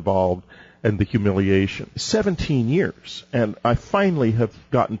trauma involved and the humiliation. 17 years, and I finally have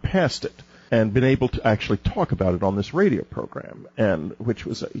gotten past it. and been able to actually talk about it on this radio program, and which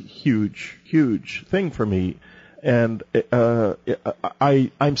was a huge, huge thing for me. And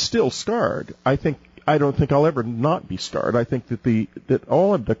I'm still scarred. I don't think I'll ever not be scarred. I think that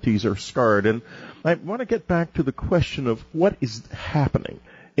all abductees are scarred. And I want to get back to the question of what is happening.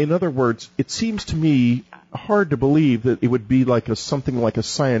 In other words, it seems to me hard to believe that it would be like something like a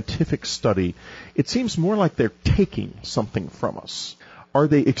scientific study. It seems more like they're taking something from us. Are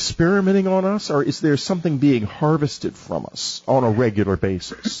they experimenting on us, or is there something being harvested from us on a regular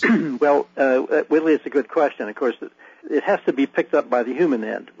basis? Well, Whitley, it's a good question. Of course, it has to be picked up by the human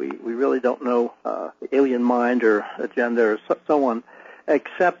end. We really don't know the alien mind or agenda or so on,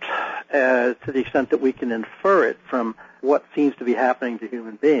 except to the extent that we can infer it from what seems to be happening to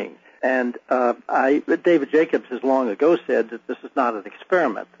human beings. And David Jacobs has long ago said that this is not an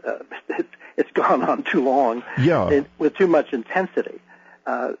experiment. It's gone on too long with too much intensity.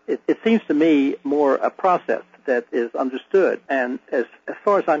 It seems to me more a process that is understood. And as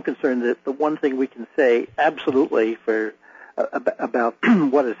far as I'm concerned, the one thing we can say absolutely about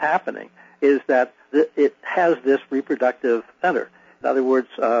what is happening is that it has this reproductive center. In other words,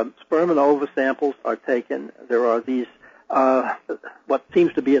 sperm and ova samples are taken. There are these what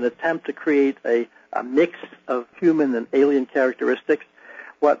seems to be an attempt to create a mix of human and alien characteristics,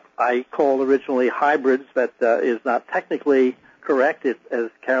 what I called originally hybrids, but is not technically correct. As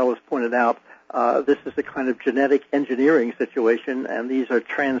Carol has pointed out, this is a kind of genetic engineering situation, and these are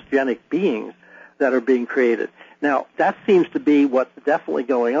transgenic beings that are being created. Now, that seems to be what's definitely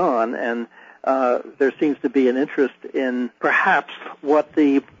going on, and there seems to be an interest in perhaps what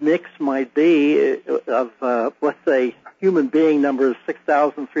the mix might be of, let's say, human being number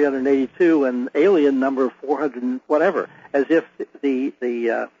 6,382 and alien number 400 and whatever, as if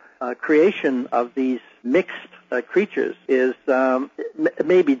the creation of these mixed creatures is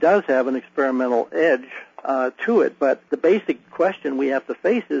maybe does have an experimental edge to it. But the basic question we have to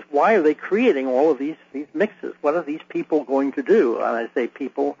face is, why are they creating all of these mixes? What are these people going to do? And I say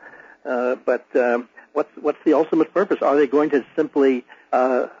people, but what's the ultimate purpose? Are they going to simply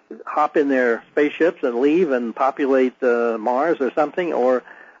hop in their spaceships and leave and populate Mars or something, or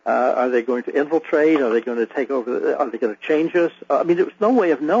are they going to infiltrate? Are they going to take over? Are they going to change us? I mean, there's no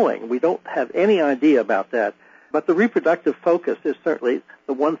way of knowing. We don't have any idea about that. But the reproductive focus is certainly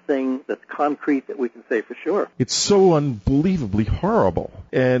the one thing that's concrete that we can say for sure. It's so unbelievably horrible,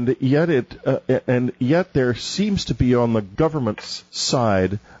 and yet there seems to be on the government's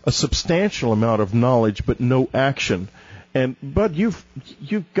side a substantial amount of knowledge but no action. And Bud, you've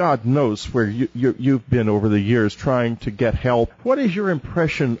God knows where you've been over the years trying to get help. What is your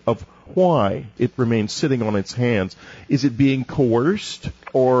impression of why it remains sitting on its hands? Is it being coerced,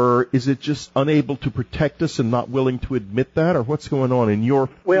 or is it just unable to protect us and not willing to admit that, or what's going on in your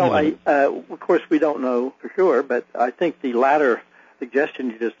feeling? Well, of course, we don't know for sure, but I think the latter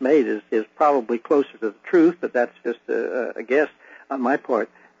suggestion you just made is probably closer to the truth, but that's just a guess on my part.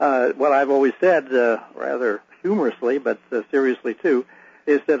 What I've always said, rather humorously, but seriously too,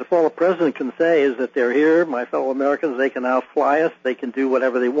 is that if all the president can say is that they're here, my fellow Americans, they can outfly us, they can do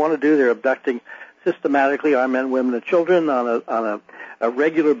whatever they want to do, they're abducting systematically our men, women, and children on a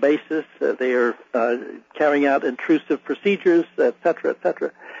regular basis, they are carrying out intrusive procedures, et cetera, et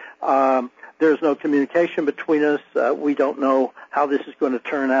cetera. There's no communication between us, we don't know how this is going to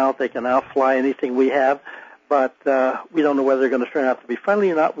turn out, they can outfly anything we have, but we don't know whether they're going to turn out to be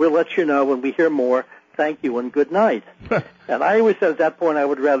friendly or not. We'll let you know when we hear more. Thank you and good night. And I always said at that point I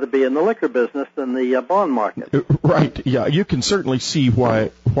would rather be in the liquor business than the bond market. Right. Yeah. You can certainly see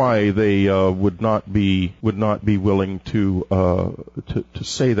why they would not be willing to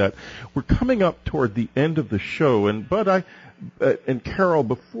say that. We're coming up toward the end of the show, and Bud, and Carol,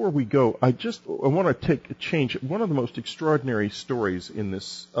 before we go, I want to take a change. One of the most extraordinary stories in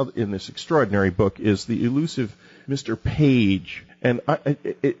this extraordinary book is the elusive Mr. Page. And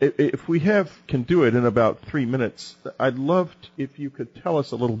if we can do it in about 3 minutes, I'd love if you could tell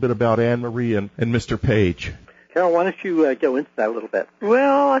us a little bit about Anne Marie and Mr. Page. Carol, why don't you go into that a little bit?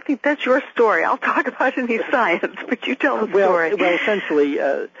 Well, I think that's your story. I'll talk about any science, but you tell the story. Well, essentially,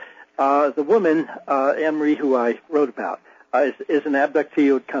 the woman, Anne Marie, who I wrote about, is an abductee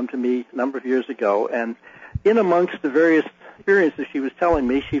who had come to me a number of years ago, and in amongst the various experiences she was telling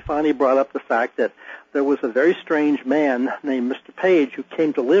me, she finally brought up the fact that there was a very strange man named Mr. Page who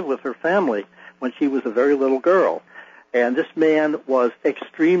came to live with her family when she was a very little girl. And this man was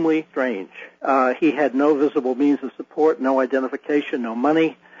extremely strange. He had no visible means of support, no identification, no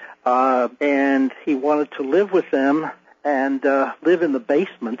money, and he wanted to live with them and live in the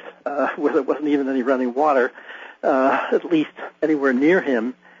basement where there wasn't even any running water, at least anywhere near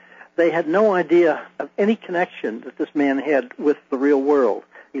him. they had no idea of any connection that this man had with the real world.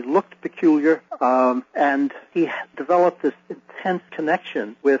 He looked peculiar, and he developed this intense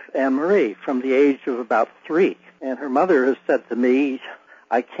connection with Anne-Marie from the age of about 3. And her mother has said to me,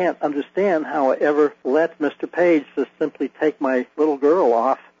 I can't understand how I ever let Mr. Page just simply take my little girl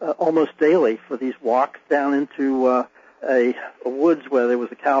off almost daily for these walks down into a woods where there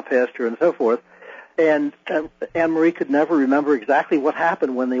was a cow pasture and so forth. And Anne-Marie could never remember exactly what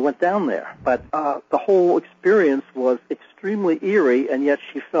happened when they went down there. But the whole experience was extremely eerie, and yet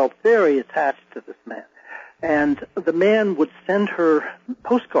she felt very attached to this man. And the man would send her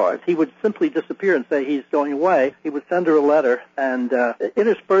postcards. He would simply disappear and say he's going away. He would send her a letter, and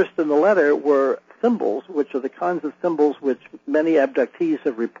interspersed in the letter were symbols, which are the kinds of symbols which many abductees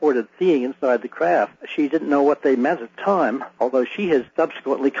have reported seeing inside the craft. She didn't know what they meant at the time, although she has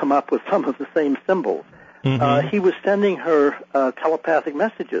subsequently come up with some of the same symbols. Mm-hmm. He was sending her telepathic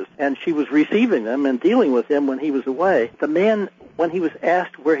messages, and she was receiving them and dealing with him when he was away. The man, when he was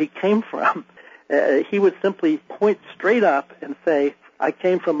asked where he came from, he would simply point straight up and say, I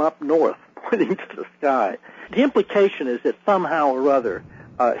came from up north, pointing to the sky. The implication is that somehow or other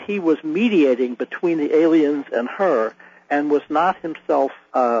he was mediating between the aliens and her and was not himself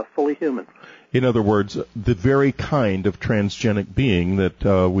fully human. In other words, the very kind of transgenic being that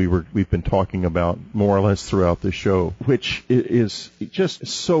we've been talking about more or less throughout the show, which is just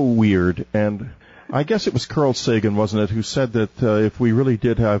so weird. And I guess it was Carl Sagan, wasn't it, who said that if we really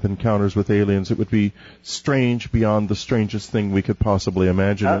did have encounters with aliens, it would be strange beyond the strangest thing we could possibly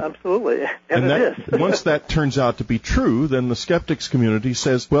imagine. Absolutely. And it is. Once that turns out to be true, then the skeptics community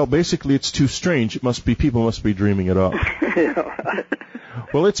says, well, basically it's too strange. People must be dreaming it up.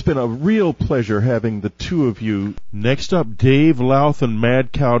 Well, it's been a real pleasure having the two of you. Next up, Dave Louth and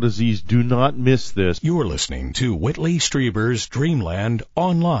Mad Cow Disease. Do not miss this. You're listening to Whitley Strieber's Dreamland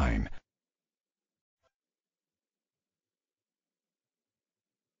Online.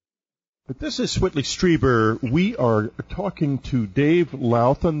 But this is Whitley Strieber. We are talking to Dave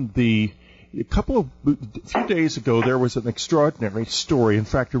Louthan. A few days ago, there was an extraordinary story, in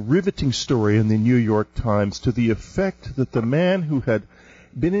fact, a riveting story in the New York Times to the effect that the man who had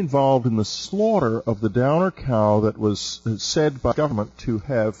been involved in the slaughter of the Downer cow that was said by the government to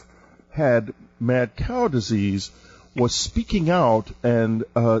have had mad cow disease was speaking out and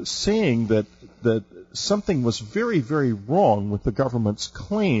saying that something was very, very wrong with the government's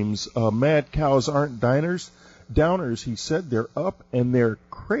claims. Mad cows aren't downers, he said. They're up and they're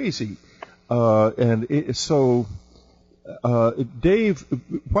crazy. Dave,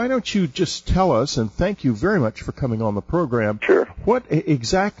 why don't you just tell us, and thank you very much for coming on the program. Sure. What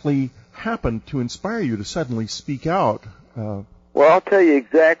exactly happened to inspire you to suddenly speak out? Well, I'll tell you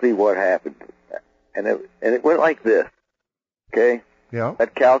exactly what happened. And it went like this. Okay? Yeah.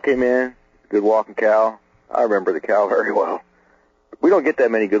 That cow came in, good walking cow. I remember the cow very well. We don't get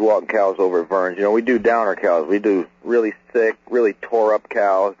that many good walking cows over at Vern's. You know, we do downer cows. We do really sick, really tore up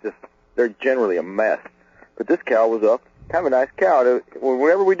cows. They're generally a mess. But this cow was up, kind of a nice cow.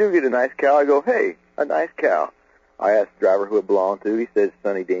 Whenever we do get a nice cow, I go, hey, a nice cow. I asked the driver who it belonged to. He said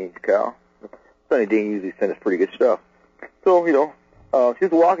Sonny Dean's cow. Sonny Dean usually sends us pretty good stuff. So, she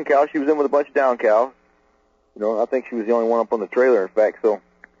was a walking cow. She was in with a bunch of down cows. I think she was the only one up on the trailer, in fact. So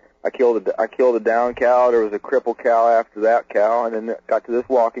I killed a down cow. There was a crippled cow after that cow, and then got to this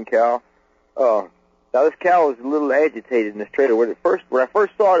walking cow. Now this cow was a little agitated in this trailer. When I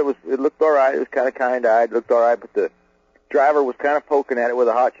first saw it, it looked all right. It was kind of kind-eyed, looked all right, but the driver was kind of poking at it with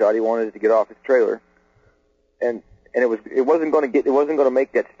a hot shot. He wanted it to get off his trailer, and it wasn't going to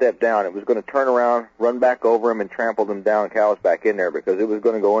make that step down. It was going to turn around, run back over him, and trample them down cows back in there because it was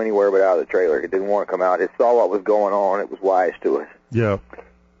going to go anywhere but out of the trailer. It didn't want to come out. It saw what was going on. It was wise to us. Yeah.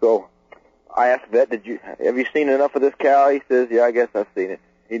 So I asked the vet, have you seen enough of this cow? He says, yeah, I guess I've seen it.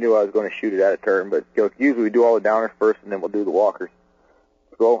 He knew I was going to shoot it out of turn, but usually we do all the downers first, and then we'll do the walkers.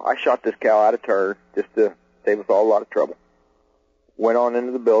 So I shot this cow out of turn just to save us all a lot of trouble. Went on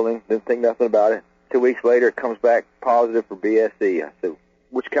into the building, didn't think nothing about it. 2 weeks later, it comes back positive for BSE. I said,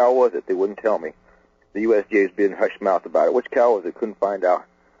 which cow was it? They wouldn't tell me. The USDA was being hush-mouthed about it. Which cow was it? Couldn't find out.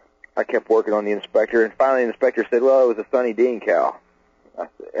 I kept working on the inspector, and finally the inspector said, well, it was a Sonny Dean cow.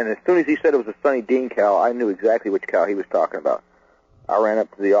 And as soon as he said it was a Sonny Dean cow, I knew exactly which cow he was talking about. I ran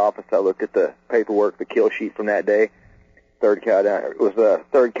up to the office. I looked at the paperwork, the kill sheet from that day. Third cow down. It was the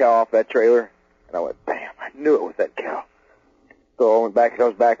third cow off that trailer. And I went, bam, I knew it was that cow. So I went back. I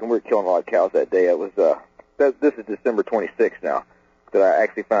was back, and we were killing a lot of cows that day. It was this is December 26th now that I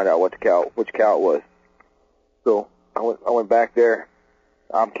actually found out which cow it was. So I went back there.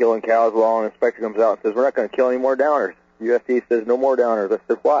 I'm killing cows while an inspector comes out and says, we're not going to kill any more downers. USDA says no more downers. I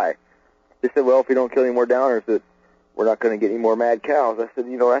said, why? They said, well, if we don't kill any more downers, that we're not going to get any more mad cows. I said,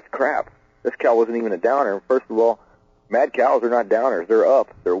 that's crap. This cow wasn't even a downer. First of all, mad cows are not downers. They're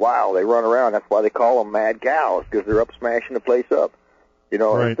up. They're wild. They run around. That's why they call them mad cows, because they're up smashing the place up.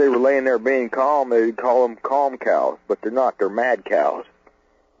 Right. If they were laying there being calm, they'd call them calm cows, but they're not. They're mad cows.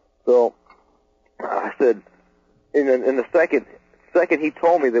 So I said, in the second he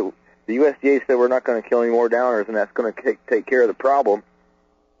told me that the USDA said we're not going to kill any more downers and that's going to take care of the problem,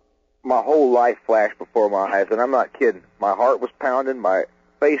 my whole life flashed before my eyes, and I'm not kidding. My heart was pounding, my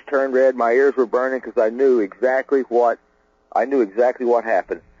face turned red, my ears were burning, because I knew exactly what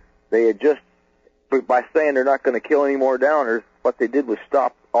happened. They had just, by saying they're not going to kill any more downers, what they did was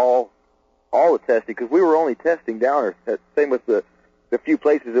stop all the testing, because we were only testing downers. Same with the few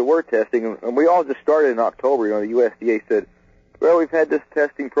places that were testing, and we all just started in October. The USDA said, well, we've had this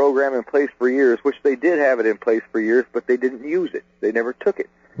testing program in place for years, which they did have it in place for years, but they didn't use it. They never took it.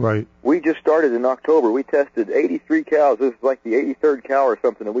 Right. We just started in October. We tested 83 cows. This was like the 83rd cow or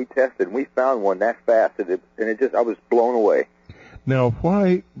something that we tested, and we found one that fast, and I was blown away. Now,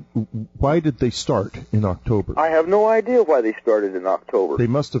 why did they start in October? I have no idea why they started in October. They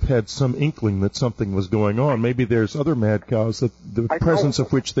must have had some inkling that something was going on. Maybe there's other mad cows, the presence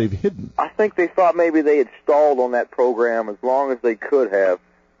of which they've hidden. I think they thought maybe they had stalled on that program as long as they could have.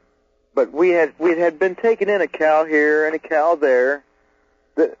 But we had been taking in a cow here and a cow there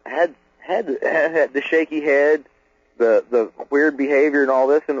that had the shaky head, the weird behavior and all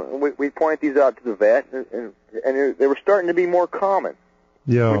this, and we point these out to the vet, and they were starting to be more common.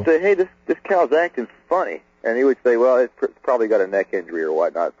 Yeah. We'd say, hey, this cow's acting funny. And he would say, well, it's probably got a neck injury or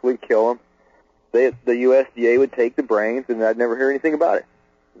whatnot. So we'd kill him. The USDA would take the brains, and I'd never hear anything about it.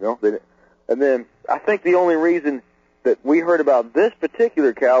 And then I think the only reason that we heard about this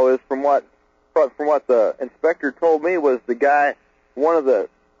particular cow is from what the inspector told me was the guy, one of the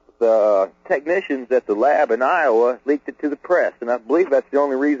technicians at the lab in Iowa leaked it to the press, and I believe that's the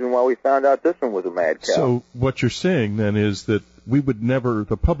only reason why we found out this one was a mad cow. So what you're saying then is that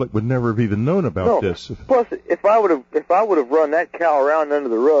the public would never have even known about this. Plus, if I would have run that cow around under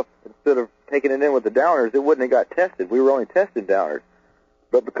the roof instead of taking it in with the downers, it wouldn't have got tested. We were only testing downers,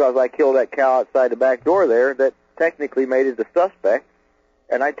 but because I killed that cow outside the back door there, that technically made it a suspect,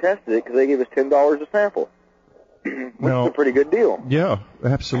 and I tested it because they gave us $10 a sample. Which is a pretty good deal. Yeah,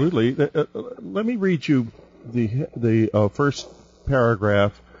 absolutely. Let me read you the first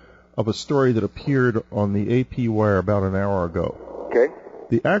paragraph of a story that appeared on the AP Wire about an hour ago. Okay.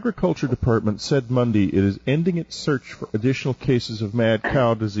 The Agriculture Department said Monday it is ending its search for additional cases of mad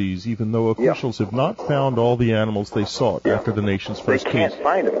cow disease, even though officials have not found all the animals they sought after the nation's first case. They can't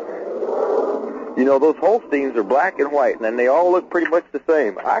find them. Those Holsteins are black and white, and they all look pretty much the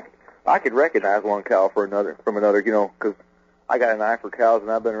same. I could recognize one cow from another, because I got an eye for cows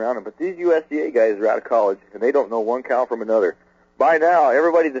and I've been around them. But these USDA guys are out of college, and they don't know one cow from another. By now,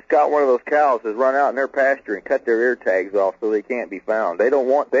 everybody that's got one of those cows has run out in their pasture and cut their ear tags off so they can't be found. They don't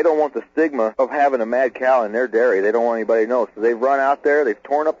want the stigma of having a mad cow in their dairy. They don't want anybody to know. So they've run out there, they've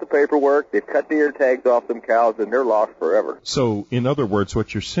torn up the paperwork, they've cut the ear tags off them cows, and they're lost forever. So, in other words,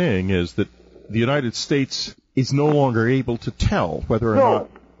 what you're saying is that the United States is no longer able to tell whether or not...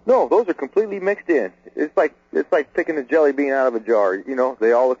 No, those are completely mixed in. It's like picking a jelly bean out of a jar.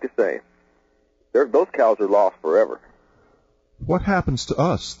 They all look the same. Those cows are lost forever. What happens to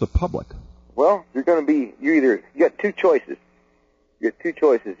us, the public? Well, you got two choices. You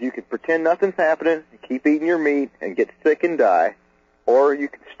can pretend nothing's happening, keep eating your meat, and get sick and die, or you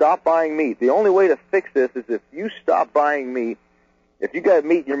can stop buying meat. The only way to fix this is if you stop buying meat. If you got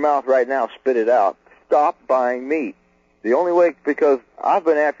meat in your mouth right now, spit it out. Stop buying meat. The only way, because I've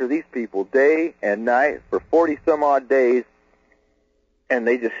been after these people day and night for 40-some-odd days, and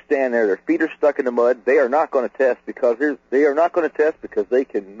they just stand there. Their feet are stuck in the mud. They are not going to test because they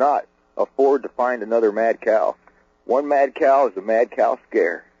cannot afford to find another mad cow. One mad cow is a mad cow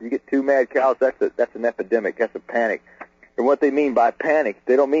scare. You get two mad cows, that's an epidemic. That's a panic. And what they mean by panic,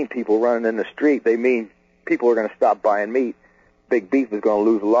 they don't mean people running in the street. They mean people are going to stop buying meat. Big beef is going to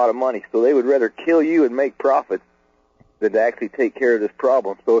lose a lot of money, so they would rather kill you and make profits than to actually take care of this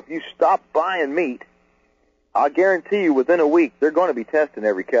problem. So if you stop buying meat, I'll guarantee you within a week they're going to be testing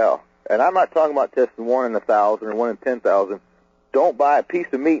every cow. And I'm not talking about testing 1 in 1,000 or 1 in 10,000. Don't buy a piece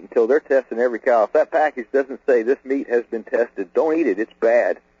of meat until they're testing every cow. If that package doesn't say this meat has been tested, don't eat it. It's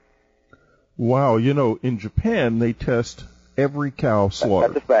bad. Wow, in Japan they test every cow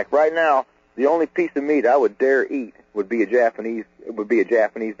slaughtered. That's a fact. Right now, the only piece of meat I would dare eat would be a Japanese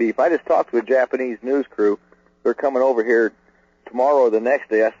beef. I just talked to a Japanese news crew. They're coming over here tomorrow or the next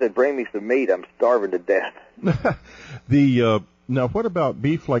day. I said, bring me some meat. I'm starving to death. Now, what about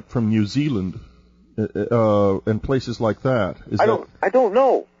beef like from New Zealand and places like that? I don't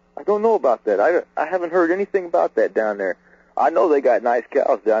know. I don't know about that. I haven't heard anything about that down there. I know they got nice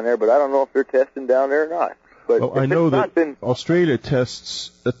cows down there, but I don't know if they're testing down there or not. But I know that Australia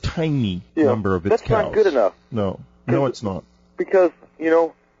tests a tiny number of its cows. That's not good enough. No, it's not. Because,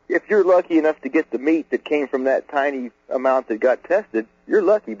 if you're lucky enough to get the meat that came from that tiny amount that got tested, you're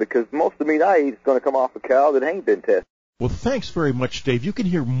lucky, because most of the meat I eat is going to come off a cow that ain't been tested. Well, thanks very much, Dave. You can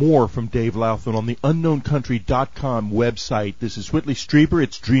hear more from Dave Louthan on the unknowncountry.com website. This is Whitley Strieber.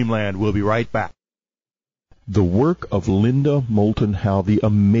 It's Dreamland. We'll be right back. The work of Linda Moulton Howe, the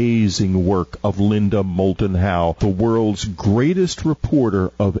amazing work of Linda Moulton Howe, the world's greatest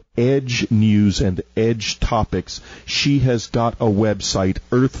reporter of edge news and edge topics. She has got a website,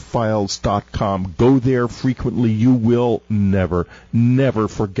 earthfiles.com. Go there frequently. You will never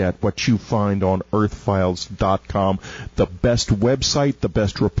forget what you find on earthfiles.com. The best website, the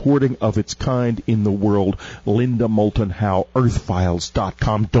best reporting of its kind in the world. Linda Moulton Howe,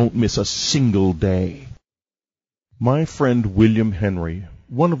 earthfiles.com. Don't miss a single day. My friend William Henry,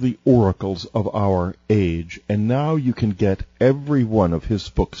 one of the oracles of our age, and now you can get every one of his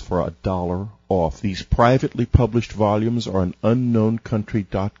books for $1 off. These privately published volumes are an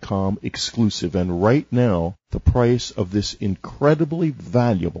unknowncountry.com exclusive, and right now the price of this incredibly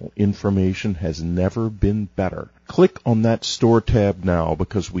valuable information has never been better. Click on that store tab now,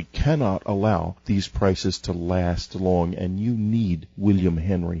 because we cannot allow these prices to last long, and you need William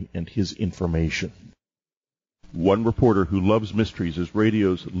Henry and his information. One reporter who loves mysteries is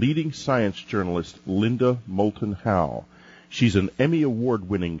radio's leading science journalist, Linda Moulton Howe. She's an Emmy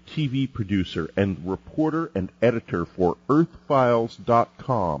Award-winning TV producer and reporter and editor for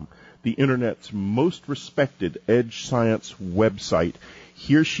earthfiles.com, the Internet's most respected edge science website.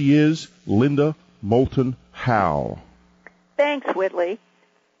 Here she is, Linda Moulton Howe. Thanks, Whitley.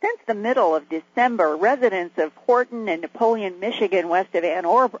 Since the middle of December, residents of Horton and Napoleon, Michigan, west of Ann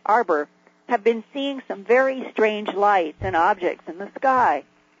Arbor, have been seeing some very strange lights and objects in the sky.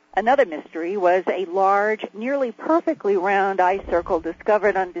 Another mystery was a large, nearly perfectly round ice circle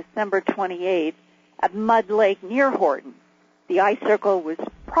discovered on December 28th at Mud Lake near Horton. The ice circle was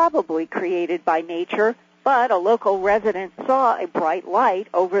probably created by nature, but a local resident saw a bright light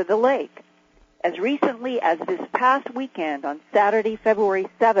over the lake. As recently as this past weekend on Saturday, February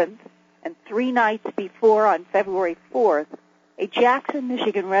 7th, and 3 nights before on February 4th, a Jackson,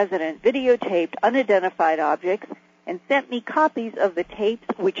 Michigan resident videotaped unidentified objects and sent me copies of the tapes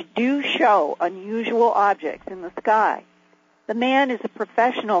which do show unusual objects in the sky. The man is a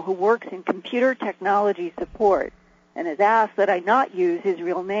professional who works in computer technology support and has asked that I not use his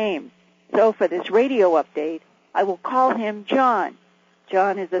real name. So for this radio update, I will call him John.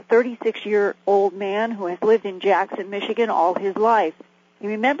 John is a 36-year-old man who has lived in Jackson, Michigan all his life. He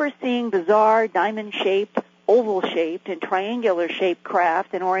remembers seeing bizarre diamond-shaped, oval-shaped, and triangular-shaped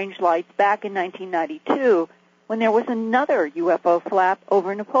craft and orange lights back in 1992 when there was another UFO flap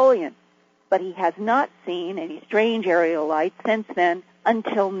over Napoleon. But he has not seen any strange aerial lights since then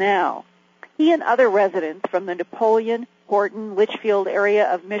until now. He and other residents from the Napoleon, Horton, Litchfield area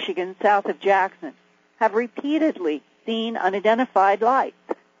of Michigan south of Jackson have repeatedly seen unidentified lights.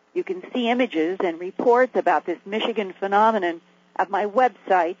 You can see images and reports about this Michigan phenomenon at my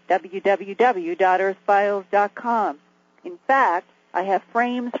website, www.earthfiles.com. In fact, I have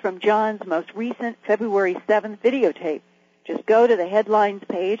frames from John's most recent February 7th videotape. Just go to the headlines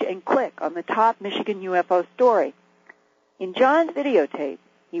page and click on the top Michigan UFO story. In John's videotape,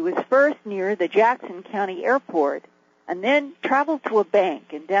 he was first near the Jackson County Airport and then traveled to a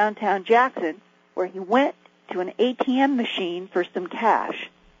bank in downtown Jackson where he went to an ATM machine for some cash.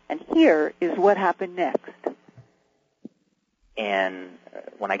 And here is what happened next. And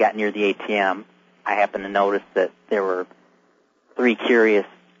when I got near the ATM, I happened to notice that there were 3 curious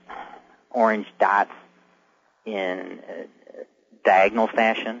orange dots in diagonal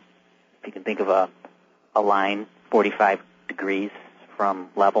fashion. If you can think of a line 45 degrees from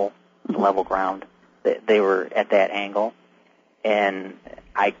level ground, they were at that angle. And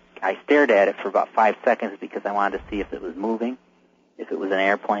I stared at it for about 5 seconds because I wanted to see if it was moving, if it was an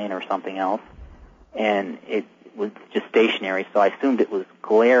airplane or something else. And it was just stationary, so I assumed it was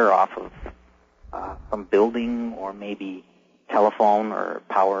glare off of some building or maybe telephone or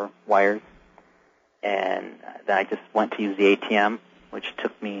power wires. And then I just went to use the ATM, which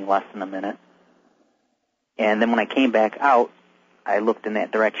took me less than a minute. And then when I came back out, I looked in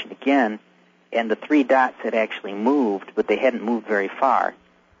that direction again, and the 3 dots had actually moved, but they hadn't moved very far,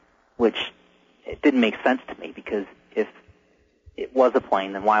 which it didn't make sense to me, because if it was a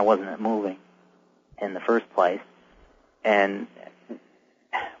plane, then why wasn't it moving in the first place? And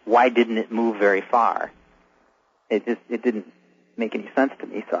why didn't it move very far? It didn't make any sense to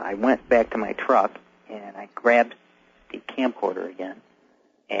me. So I went back to my truck and I grabbed the camcorder again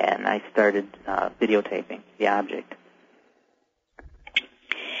and I started videotaping the object.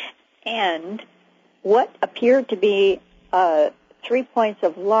 And what appeared to be 3 points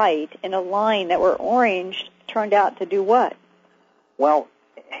of light in a line that were orange turned out to do what? Well,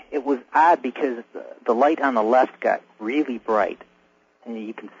 it was odd because the light on the left got really bright, and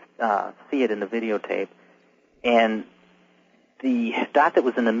you can see it in the videotape. And the dot that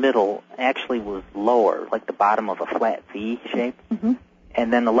was in the middle actually was lower, like the bottom of a flat V shape. Mm-hmm.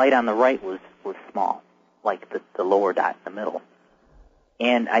 And then the light on the right was small, like the lower dot in the middle.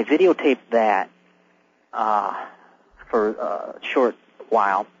 And I videotaped that for a short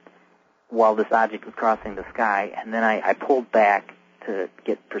while this object was crossing the sky, and then I pulled back to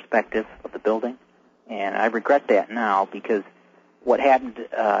get perspective of the building. And I regret that now because what happened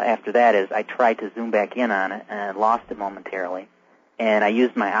after that is I tried to zoom back in on it and lost it momentarily. And I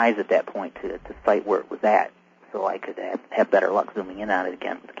used my eyes at that point to sight where it was at so I could have better luck zooming in on it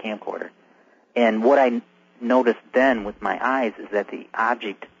again with the camcorder. And what I noticed then with my eyes is that the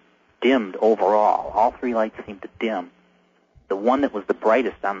object dimmed overall. All three lights seemed to dim. The one that was the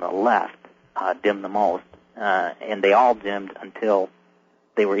brightest on the left dimmed the most, and they all dimmed until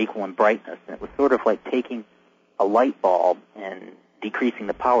they were equal in brightness. And it was sort of like taking a light bulb and decreasing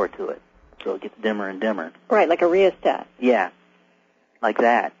the power to it, so it gets dimmer and dimmer. Right, like a rheostat. Yeah, like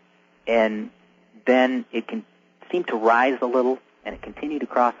that. And then it seemed to rise a little, and it continued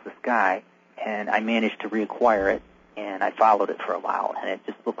across the sky, and I managed to reacquire it, and I followed it for a while, and it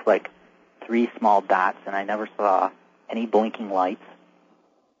just looked like 3 small dots, and I never saw any blinking lights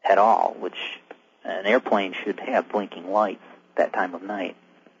at all, which an airplane should have blinking lights that time of night.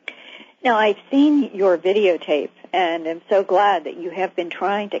 Now, I've seen your videotape, and I'm so glad that you have been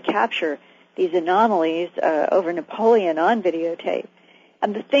trying to capture these anomalies over Napoleon on videotape.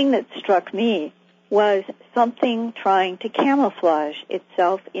 And the thing that struck me was something trying to camouflage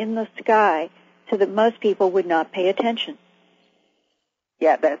itself in the sky so that most people would not pay attention.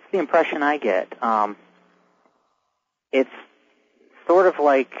 Yeah, that's the impression I get. It's sort of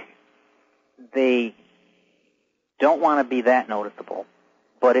like they don't want to be that noticeable,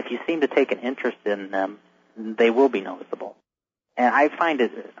 but if you seem to take an interest in them, they will be noticeable. And I find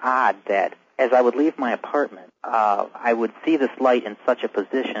it odd that as I would leave my apartment, I would see this light in such a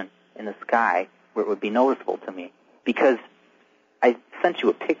position in the sky where it would be noticeable to me, because I sent you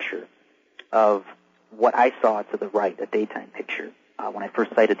a picture of what I saw to the right, a daytime picture, when I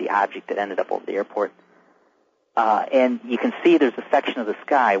first sighted the object that ended up over the airport. And you can see there's a section of the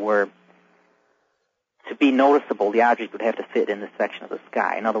sky where, to be noticeable, the object would have to fit in this section of the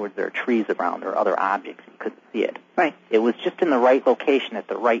sky. In other words, there are trees around or other objects, and you couldn't see it. Right. It was just in the right location at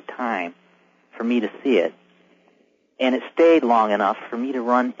the right time for me to see it. And it stayed long enough for me to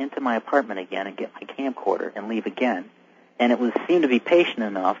run into my apartment again and get my camcorder and leave again. And it seemed to be patient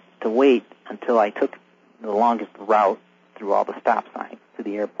enough to wait until I took the longest route through all the stop signs to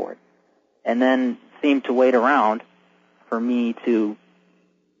the airport. And then seemed to wait around for me to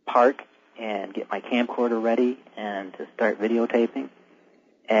park and get my camcorder ready and to start videotaping.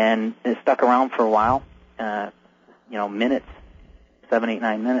 And it stuck around for a while, minutes, 7, 8,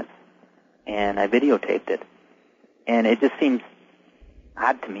 9 minutes, and I videotaped it. And it just seems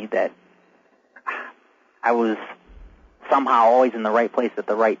odd to me that I was somehow always in the right place at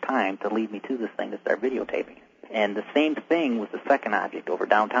the right time to lead me to this thing to start videotaping. And the same thing with the second object over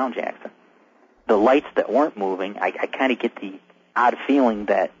downtown Jackson. The lights that weren't moving, I kind of get the odd feeling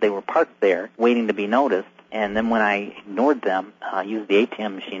that they were parked there waiting to be noticed, and then when I ignored them, used the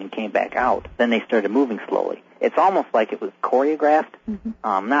ATM machine and came back out, then they started moving slowly. It's almost like it was choreographed,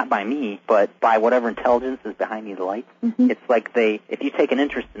 not by me, but by whatever intelligence is behind these lights. Mm-hmm. It's like if you take an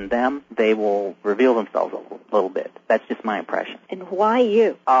interest in them, they will reveal themselves a little bit. That's just my impression. And why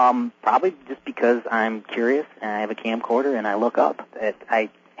you? Probably just because I'm curious and I have a camcorder and I look up. I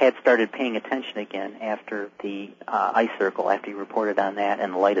had started paying attention again after the ice circle, after you reported on that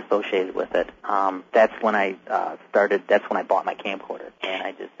and the light associated with it. That's when I bought my camcorder, and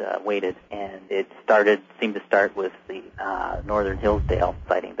I just waited, and it seemed to start with the Northern Hillsdale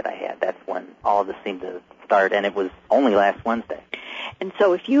sighting that I had. That's when all of this seemed to start, and it was only last Wednesday. And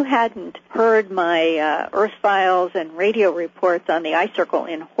so if you hadn't heard my Earth Files and radio reports on the ice circle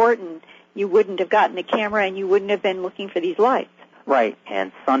in Horton, you wouldn't have gotten the camera and you wouldn't have been looking for these lights. Right,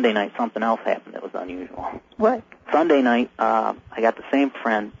 and Sunday night something else happened that was unusual. What? Sunday night, I got the same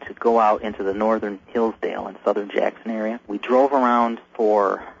friend to go out into the northern Hillsdale and southern Jackson area. We drove around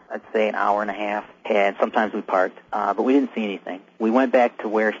for, I'd say, an hour and a half, and sometimes we parked, but we didn't see anything. We went back to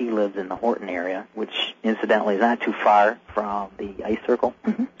where he lives in the Horton area, which incidentally is not too far from the ice circle.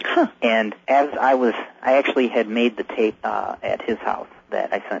 Mm-hmm. Huh. And as I actually had made the tape at his house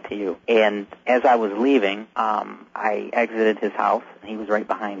that I sent to you. And as I was leaving, I exited his house, and he was right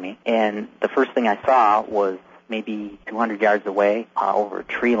behind me. And the first thing I saw was maybe 200 yards away, over a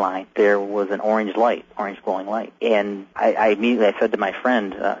tree line, there was an orange glowing light. And I immediately said to my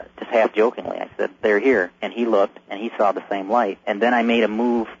friend, just half jokingly, I said, "They're here." And he looked, and he saw the same light. And then I made a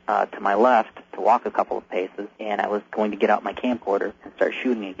move to my left to walk a couple of paces, and I was going to get out my camcorder and start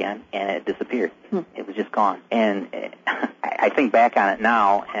shooting again, and it disappeared. It was just gone. And I think back on it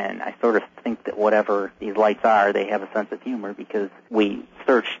now, and I sort of think that whatever these lights are, they have a sense of humor, because we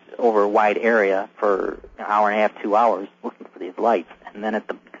searched over a wide area for an hour and a half, 2 hours looking for these lights. And then at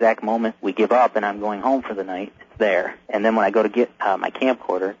the exact moment we give up and I'm going home for the night, it's there. And then when I go to get my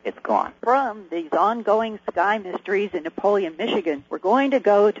camcorder, it's gone. From these ongoing sky mysteries in Napoleon, Michigan, we're going to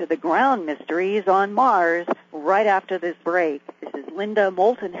go to the ground mysteries on Mars right after this break. This is Linda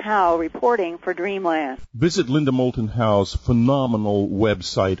Moulton Howe reporting for Dreamland. Visit Linda Moulton Howe's phenomenal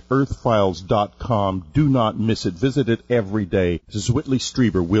website, earthfiles.com. Do not miss it. Visit it every day. This is Whitley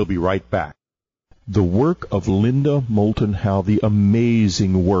Strieber. We'll be right back. The work of Linda Moulton Howe, the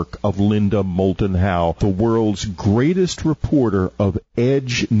amazing work of Linda Moulton Howe, the world's greatest reporter of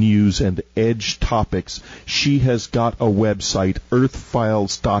edge news and edge topics. She has got a website,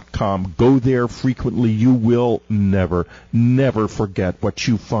 earthfiles.com. Go there frequently. You will never forget what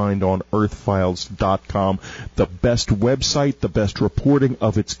you find on earthfiles.com. The best website, the best reporting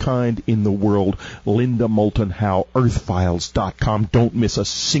of its kind in the world. Linda Moulton Howe, earthfiles.com. Don't miss a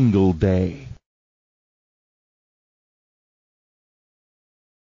single day.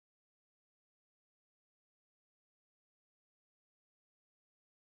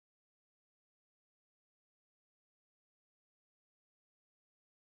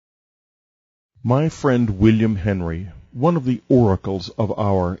 My friend William Henry, one of the oracles of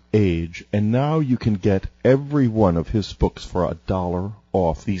our age, and now you can get every one of his books for $1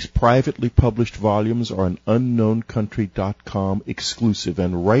 off. These privately published volumes are an unknowncountry.com exclusive,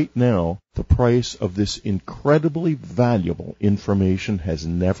 and right now the price of this incredibly valuable information has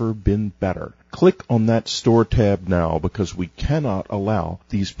never been better. Click on that store tab now, because we cannot allow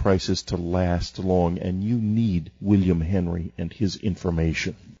these prices to last long, and you need William Henry and his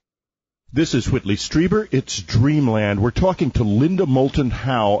information. This is Whitley Strieber. It's Dreamland. We're talking to Linda Moulton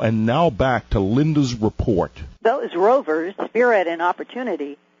Howe, and now back to Linda's report. Those rovers, Spirit and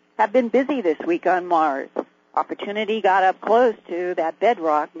Opportunity, have been busy this week on Mars. Opportunity got up close to that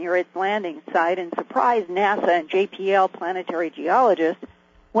bedrock near its landing site and surprised NASA and JPL planetary geologists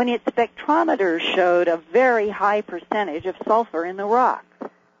when its spectrometers showed a very high percentage of sulfur in the rocks.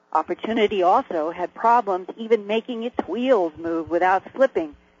 Opportunity also had problems even making its wheels move without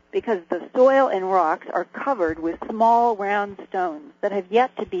slipping, because the soil and rocks are covered with small round stones that have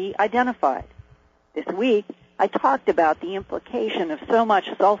yet to be identified. This week, I talked about the implication of so much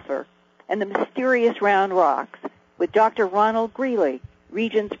sulfur and the mysterious round rocks with Dr. Ronald Greeley,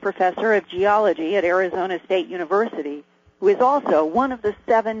 Regents Professor of Geology at Arizona State University, who is also one of the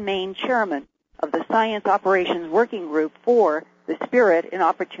 7 main chairmen of the Science Operations Working Group for the Spirit and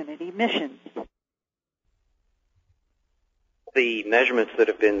Opportunity missions. The measurements that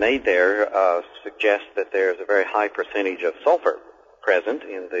have been made there suggest that there's a very high percentage of sulfur present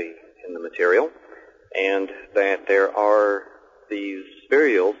in the material, and that there are these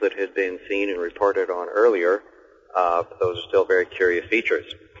spherules that had been seen and reported on earlier. Those are still very curious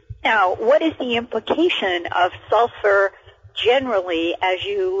features. Now, what is the implication of sulfur generally as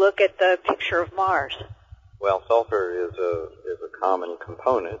you look at the picture of Mars? Well, sulfur is a common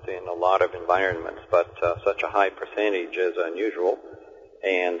component in a lot of environments, but such a high percentage is unusual,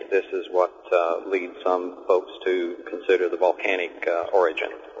 and this is what leads some folks to consider the volcanic origin,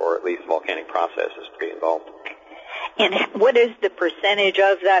 or at least volcanic processes to be involved. And what is the percentage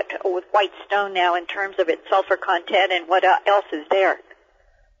of that with white stone now in terms of its sulfur content, and what else is there?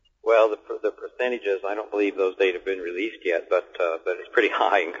 Well, the percentages, I don't believe those data have been released yet, but it's pretty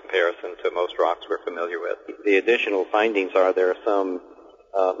high in comparison to most rocks we're familiar with. The additional findings are there are some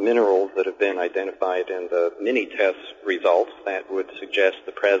minerals that have been identified in the mini-test results that would suggest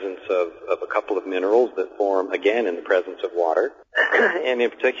the presence of a couple of minerals that form, again, in the presence of water. And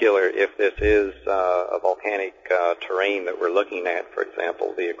in particular, if this is a volcanic terrain that we're looking at, for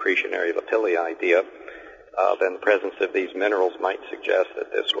example, the accretionary lapilli idea, then the presence of these minerals might suggest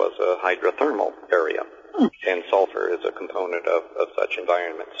that this was a hydrothermal area. And sulfur is a component of such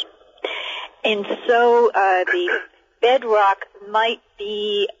environments. And so the bedrock might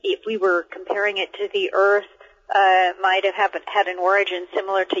be, if we were comparing it to the Earth, might have had an origin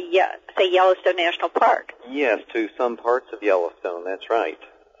similar to, say, Yellowstone National Park. Yes, to some parts of Yellowstone, that's right.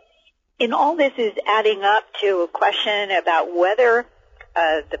 And all this is adding up to a question about whether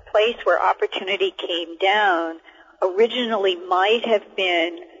the place where opportunity came down originally might have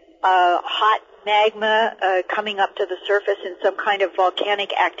been hot magma coming up to the surface in some kind of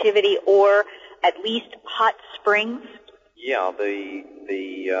volcanic activity, or at least hot springs. Yeah, the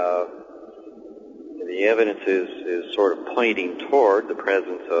evidence is sort of pointing toward the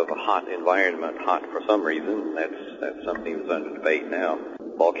presence of a hot environment, hot for some reason. That's something that's under debate now.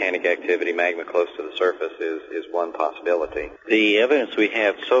 Volcanic activity, magma close to the surface is one possibility. The evidence we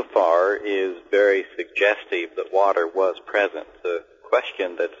have so far is very suggestive that water was present. The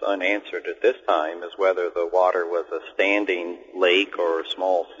question that's unanswered at this time is whether the water was a standing lake or a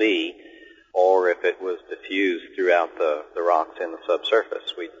small sea, or if it was diffused throughout the rocks in the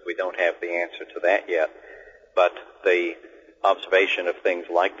subsurface. We don't have the answer to that yet, but the observation of things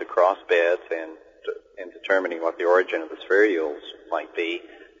like the cross beds and determining what the origin of the spherules might be,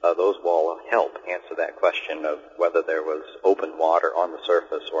 those will help answer that question of whether there was open water on the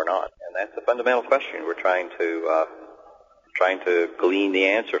surface or not. And that's a fundamental question we're trying to glean the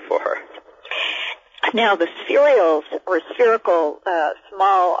answer for. Now, the spherules, or spherical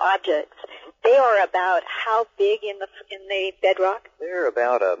small objects, they are about how big in the bedrock? They're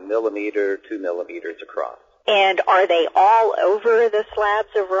about 1 millimeter, 2 millimeters across. And are they all over the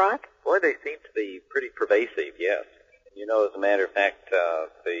slabs of rock? Boy, they seem to be pretty pervasive, yes. You know, as a matter of fact,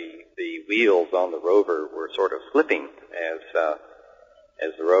 the wheels on the rover were sort of slipping as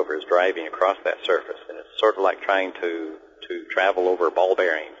the rover is driving across that surface, and it's sort of like trying to travel over ball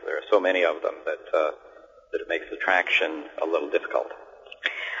bearings. There are so many of them that it makes the traction a little difficult.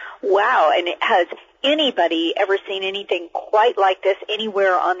 Wow, and has anybody ever seen anything quite like this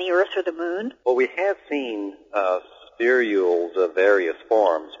anywhere on the Earth or the Moon? Well, we have seen spherules of various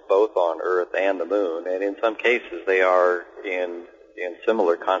forms, both on Earth and the Moon, and in some cases they are in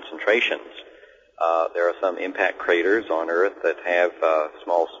similar concentrations. There are some impact craters on Earth that have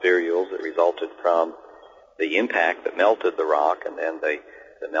small spherules that resulted from the impact that melted the rock, and then the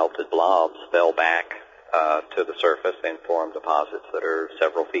melted blobs fell back to the surface and formed deposits that are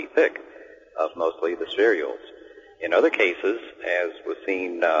several feet thick of mostly the spherules. In other cases, as was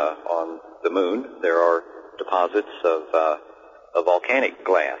seen on the Moon, there are deposits of volcanic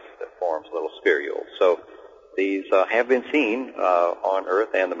glass that forms little spherules. So these have been seen on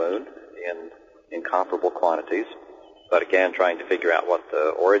Earth and the Moon in comparable quantities, but again, trying to figure out what the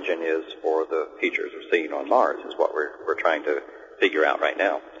origin is for the features we're seeing on Mars is what we're trying to figure out right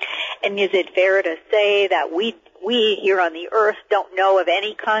now. And is it fair to say that we here on the Earth don't know of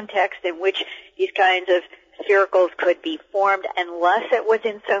any context in which these kinds of sphericals could be formed unless it was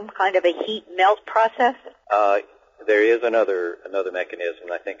in some kind of a heat melt process? There is another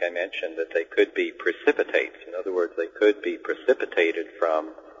mechanism. I think I mentioned that they could be precipitates. In other words, they could be precipitated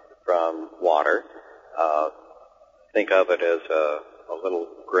from water. Think of it as a little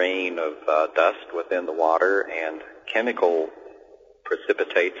grain of dust within the water, and chemical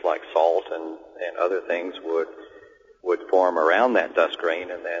precipitates like salt and other things would form around that dust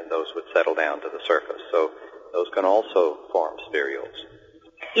grain, and then those would settle down to the surface. So those can also form spherules.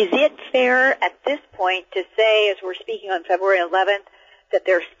 Is it fair at this point to say, as we're speaking on February 11th, that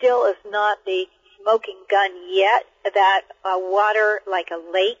there still is not the smoking gun yet, that water like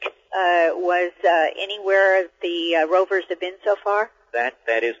a lake was anywhere the rovers have been so far?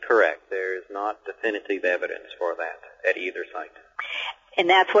 That is correct. There is not definitive evidence for that at either site. And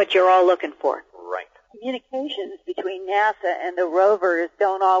that's what you're all looking for? Right. Communications between NASA and the rovers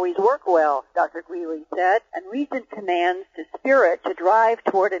don't always work well, Dr. Greeley said, and recent commands to Spirit to drive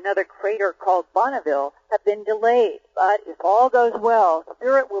toward another crater called Bonneville have been delayed. But if all goes well,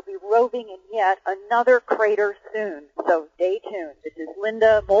 Spirit will be roving in yet another crater soon. So stay tuned. This is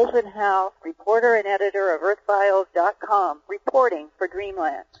Linda Moulton Howe, reporter and editor of EarthFiles.com, reporting for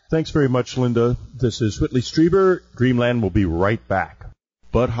Dreamland. Thanks very much, Linda. This is Whitley Strieber. Dreamland will be right back.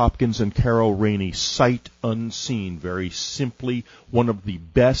 Bud Hopkins and Carol Rainey, Sight Unseen, very simply one of the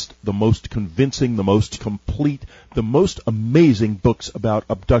best, the most convincing, the most complete, the most amazing books about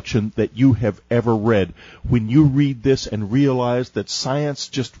abduction that you have ever read. When you read this and realize that science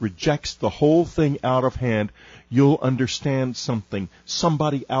just rejects the whole thing out of hand, you'll understand something.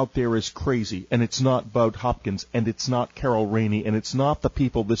 Somebody out there is crazy, and it's not Bud Hopkins, and it's not Carol Rainey, and it's not the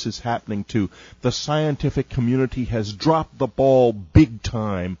people this is happening to. The scientific community has dropped the ball big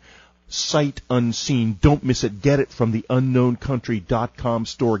time. sight unseen. Don't miss it. Get it from the unknowncountry.com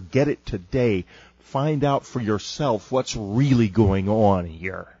store. Get it today. Find out for yourself what's really going on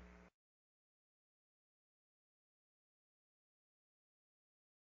here.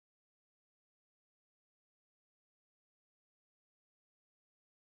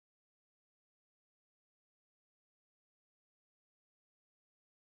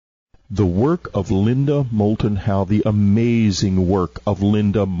 The work of Linda Moulton Howe, the amazing work of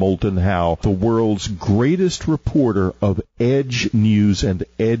Linda Moulton Howe, the world's greatest reporter of edge news and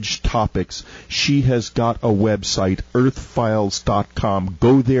edge topics. She has got a website, earthfiles.com.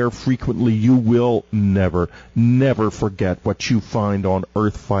 Go there frequently. You will never forget what you find on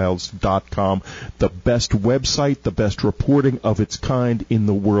earthfiles.com. The best website, the best reporting of its kind in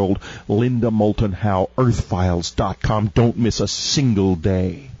the world. Linda Moulton Howe, earthfiles.com. Don't miss a single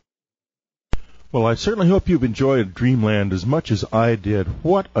day. Well, I certainly hope you've enjoyed Dreamland as much as I did.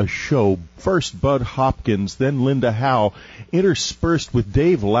 What a show. First Bud Hopkins, then Linda Howe, interspersed with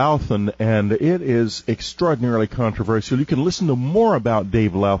Dave Lauthan, and it is extraordinarily controversial. You can listen to more about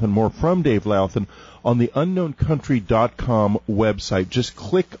Dave Lauthan, more from Dave Lauthan, on the unknowncountry.com website. Just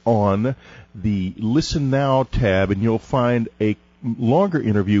click on the Listen Now tab, and you'll find a longer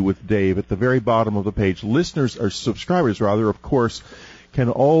interview with Dave at the very bottom of the page. Listeners, or subscribers rather, of course, can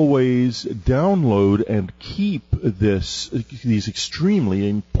always download and keep these extremely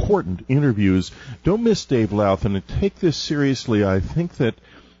important interviews. Don't miss Dave Lauthan and take this seriously. I think that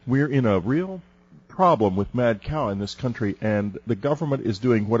we're in a real problem with mad cow in this country, and the government is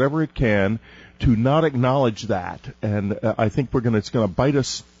doing whatever it can to not acknowledge that. And I think it's going to bite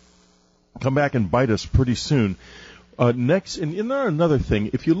us, come back and bite us pretty soon. Next, and another thing,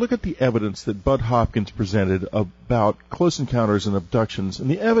 if you look at the evidence that Bud Hopkins presented about close encounters and abductions,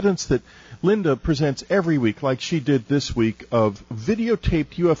 and the evidence that Linda presents every week, like she did this week, of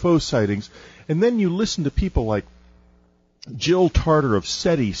videotaped UFO sightings, and then you listen to people like Jill Tarter of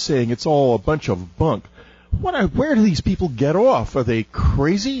SETI saying it's all a bunch of bunk. Where do these people get off? Are they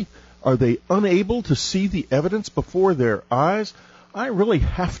crazy? Are they unable to see the evidence before their eyes? I really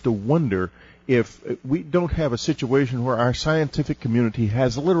have to wonder if we don't have a situation where our scientific community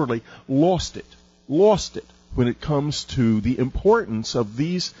has literally lost it when it comes to the importance of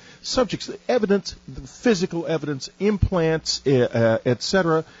these subjects. The evidence, the physical evidence, implants,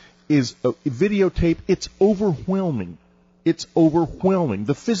 etc., is videotape. It's overwhelming. It's overwhelming.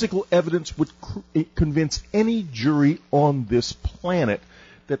 The physical evidence would convince any jury on this planet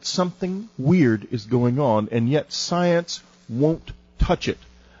that something weird is going on, and yet science won't touch it.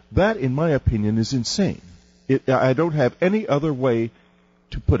 That, in my opinion, is insane. I don't have any other way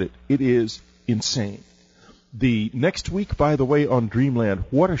to put it. It is insane. The next week, by the way, on Dreamland,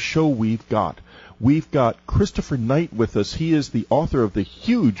 what a show we've got. We've got Christopher Knight with us. He is the author of the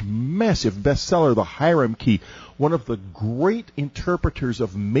huge, massive bestseller, The Hiram Key, one of the great interpreters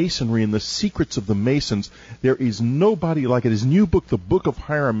of Masonry and the secrets of the Masons. There is nobody like it. His new book, The Book of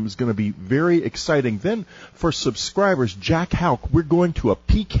Hiram, is going to be very exciting. Then, for subscribers, Jack Houck. We're going to a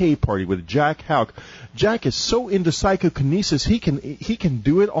PK party with Jack Houck. Jack is so into psychokinesis, he can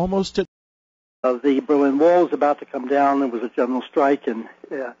do it almost at... The Berlin Wall is about to come down. There was a general strike in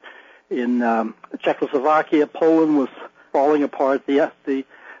Czechoslovakia. Poland was falling apart. The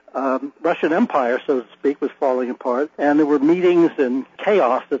Russian Empire, so to speak, was falling apart. And there were meetings and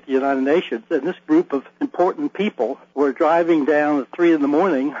chaos at the United Nations. And this group of important people were driving down at 3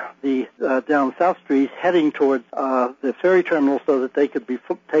 a.m, down South Street, heading towards the ferry terminal so that they could be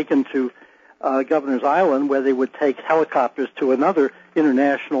taken to Governor's Island, where they would take helicopters to another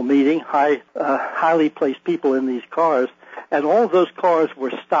international meeting, highly placed people in these cars. And all of those cars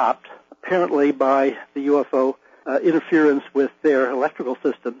were stopped, apparently by the UFO interference with their electrical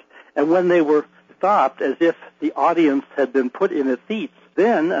systems. And when they were stopped, as if the audience had been put in its seats,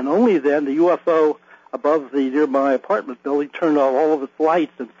 then, and only then, the UFO above the nearby apartment building turned off all of its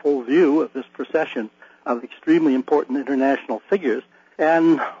lights in full view of this procession of extremely important international figures.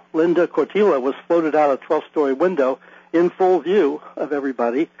 And Linda Cortila was floated out a 12-story window in full view of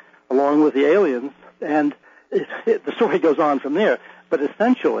everybody, along with the aliens. And the story goes on from there. But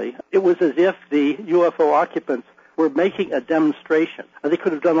essentially, it was as if the UFO occupants were making a demonstration. They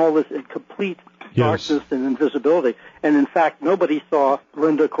could have done all this in complete darkness and invisibility. And in fact, nobody saw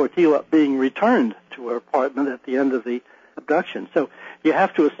Linda Cortila being returned to her apartment at the end of the abduction. So you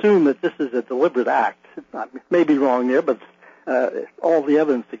have to assume that this is a deliberate act. I may be wrong there, but all the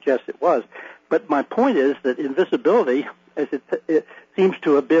evidence suggests it was. But my point is that invisibility, as it seems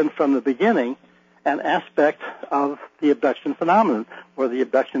to have been from the beginning, an aspect of the abduction phenomenon, or the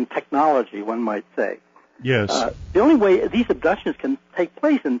abduction technology, one might say. Yes. The only way these abductions can take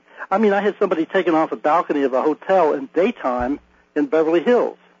place, and I mean, I had somebody taken off a balcony of a hotel in daytime in Beverly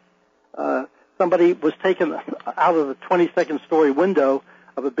Hills. Somebody was taken out of the 22nd story window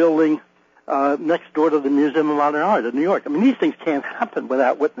of a building next door to the Museum of Modern Art in New York. I mean, these things can't happen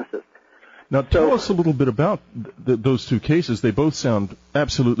without witnesses. Now, tell us a little bit about those two cases. They both sound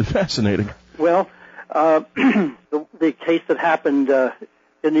absolutely fascinating. Well, the case that happened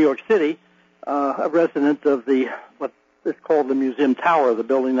in New York City, a resident of what is called the Museum Tower, the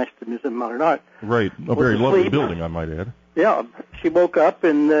building next to the Museum of Modern Art. Right, a very lovely building, I might add. Yeah, she woke up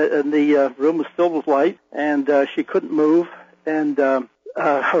and the room was filled with light, and she couldn't move, and her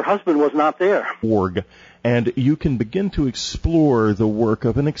husband was not there. And you can begin to explore the work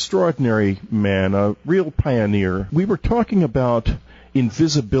of an extraordinary man, a real pioneer. We were talking about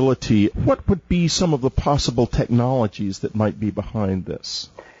invisibility. What would be some of the possible technologies that might be behind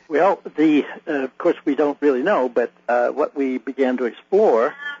this? Well, of course, we don't really know, but what we began to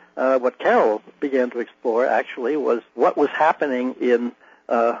explore, what Carol began to explore, actually, was what was happening in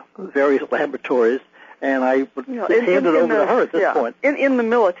various laboratories, and I would hand it over to her at this point. In the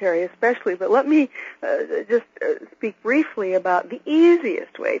military especially, but let me just speak briefly about the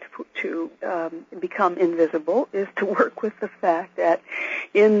easiest way to become invisible is to work with the fact that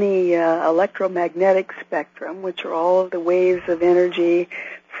in the electromagnetic spectrum, which are all of the waves of energy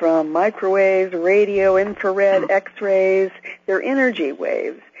from microwaves, radio, infrared, X-rays, they're energy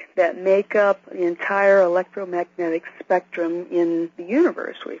waves that make up the entire electromagnetic spectrum in the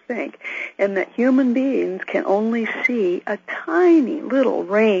universe, we think, and that human beings can only see a tiny little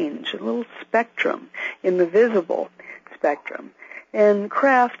range, a little spectrum in the visible spectrum. And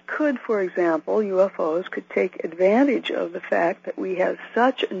craft could, for example, UFOs could take advantage of the fact that we have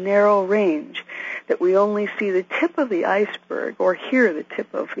such a narrow range that we only see the tip of the iceberg or hear the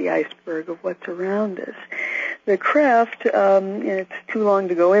tip of the iceberg of what's around us. The craft, and it's too long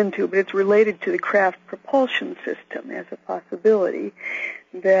to go into, but it's related to the craft propulsion system as a possibility,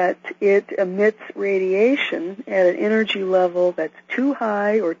 that it emits radiation at an energy level that's too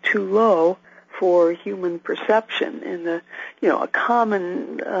high or too low for human perception. And a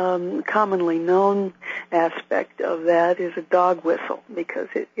commonly known aspect of that is a dog whistle, because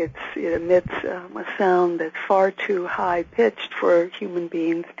it emits a sound that's far too high pitched for human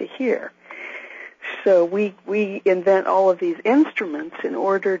beings to hear. So we invent all of these instruments in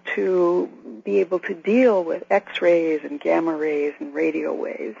order to be able to deal with X-rays and gamma rays and radio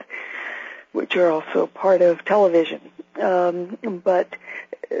waves, which are also part of television.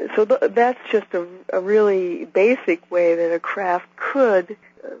 That's just a really basic way that a craft could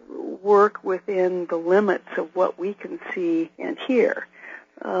work within the limits of what we can see and hear.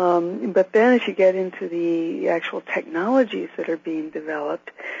 But then as you get into the actual technologies that are being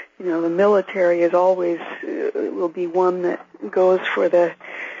developed, the military is always will be one that goes for the...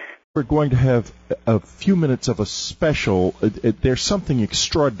 We're going to have a few minutes of a special. There's something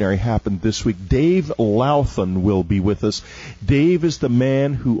extraordinary happened this week. Dave Lauthan will be with us. Dave is the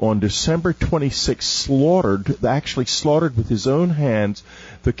man who on December 26th slaughtered with his own hands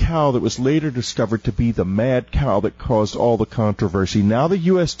the cow that was later discovered to be the mad cow that caused all the controversy. Now the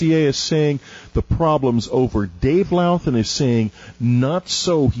USDA is saying the problem's over. Dave Lauthan is saying not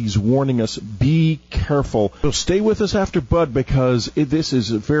so. He's warning us, be careful. So stay with us after Bud, because this is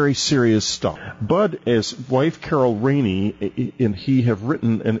very serious stuff. Bud, as wife Carol Rainey and he have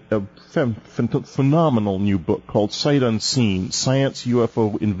written a phenomenal new book called Sight Unseen, Science,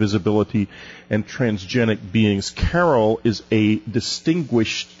 UFO, Invisibility, and Transgenic Beings. Carol is a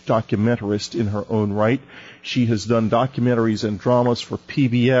distinguished documentarist in her own right. She has done documentaries and dramas for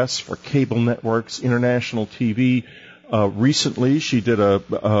PBS, for cable networks, international TV. Recently, she did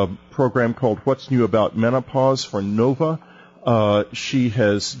a program called What's New About Menopause for Nova. She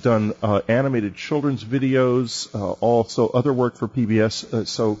has done animated children's videos, also other work for PBS.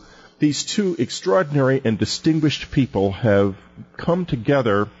 So these two extraordinary and distinguished people have come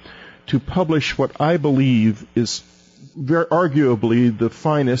together to publish what I believe is very arguably the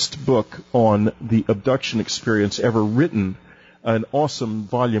finest book on the abduction experience ever written. An awesome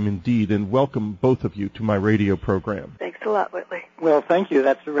volume indeed, and welcome both of you to my radio program. Thanks a lot, Whitley. Well, thank you.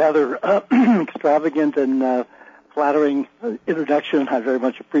 That's a rather extravagant and flattering introduction. I very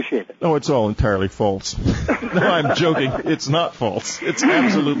much appreciate it. Oh, it's all entirely false. No, I'm joking. It's not false. It's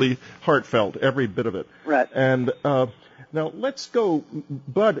absolutely heartfelt, every bit of it. Right. And now let's go,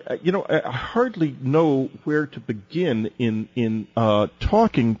 Bud. I hardly know where to begin in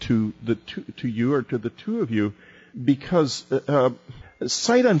talking to you or to the two of you, because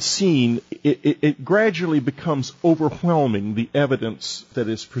Sight Unseen, it gradually becomes overwhelming, the evidence that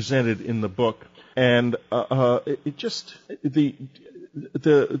is presented in the book. And it just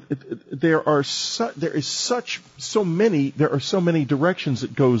there are so many directions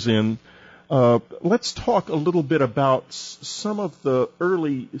it goes in. Let's talk a little bit about some of the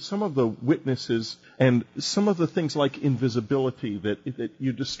witnesses and some of the things like invisibility that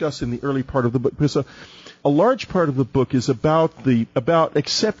you discuss in the early part of the book, because a large part of the book is about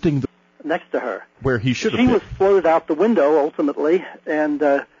accepting the next to her where he should have been. She was floated out the window ultimately, and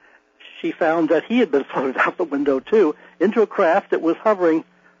she found that he had been floated out the window too into a craft that was hovering,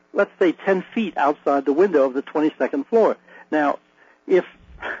 let's say, 10 feet outside the window of the 22nd floor. Now, if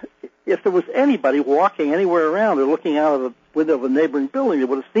there was anybody walking anywhere around or looking out of the window of a neighboring building, they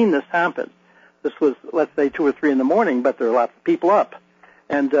would have seen this happen. This was, let's say, 2 or 3 in the morning, but there are lots of people up.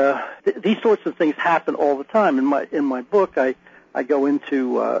 And these sorts of things happen all the time. In my book, I go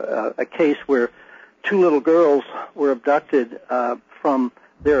into a case where 2 little girls were abducted from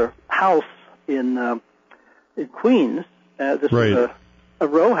their house in Queens. This was a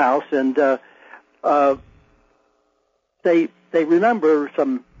row house, and they remember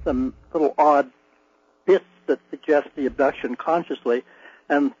some little odd bits that suggest the abduction consciously,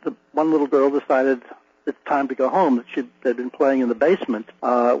 and the one little girl decided it's time to go home. They'd been playing in the basement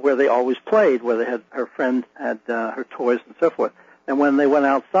where they always played, where her friend had her toys and so forth. And when they went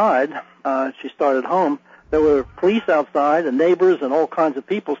outside, she started home. There were police outside and neighbors and all kinds of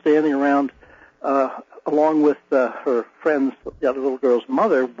people standing around, along with her friend's, the other little girl's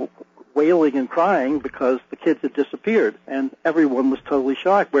mother, wailing and crying because the kids had disappeared. And everyone was totally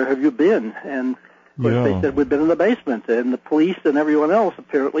shocked. Where have you been? And of course, they said, we'd been in the basement. And the police and everyone else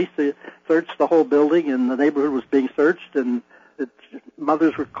apparently searched the whole building, and the neighborhood was being searched, and the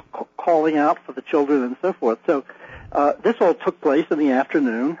mothers were calling out for the children and so forth. So this all took place in the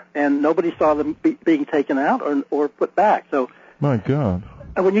afternoon, and nobody saw them being taken out or put back. So, my God.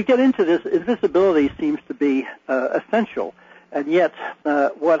 And when you get into this, invisibility seems to be essential. And yet,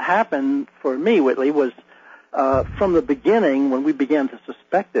 what happened for me, Whitley, was from the beginning when we began to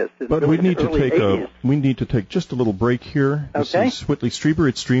suspect this. But we need to take just a little break here. Okay. This is Whitley Strieber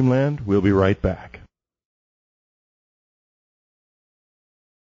at Streamland. We'll be right back.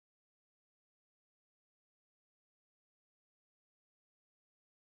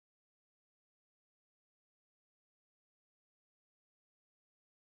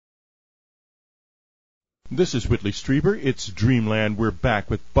 This is Whitley Strieber. It's Dreamland. We're back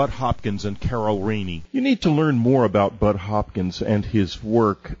with Bud Hopkins and Carol Rainey. You need to learn more about Bud Hopkins and his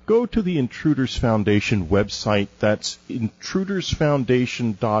work. Go to the Intruders Foundation website. That's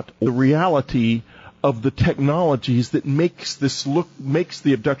intrudersfoundation.org. The reality of the technologies that makes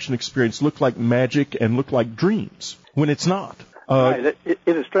the abduction experience look like magic and look like dreams when it's not. Right.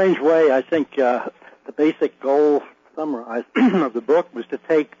 In a strange way, I think the basic goal summarized of the book was to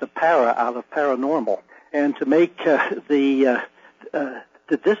take the para out of paranormal, and to make the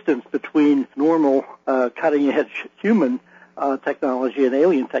distance between normal cutting-edge human technology and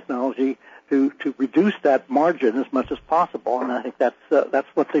alien technology to reduce that margin as much as possible. And I think that's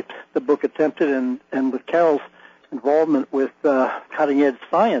what the book attempted. And with Carol's involvement with cutting-edge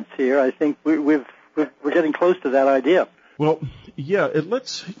science here, I think we're getting close to that idea. Well, yeah,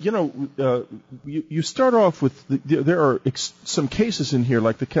 you start off with, there are some cases in here,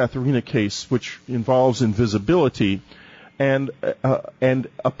 like the Katharina case, which involves invisibility, and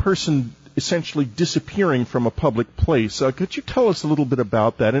a person essentially disappearing from a public place. Could you tell us a little bit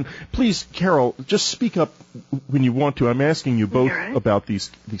about that? And please, Carol, just speak up when you want to. I'm asking you both about these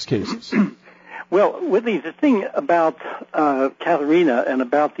cases. Well, Whitley, the thing about Katharina and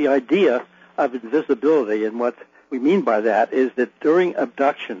about the idea of invisibility, and what we mean by that is that during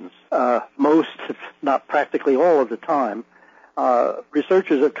abductions, most, if not practically all of the time,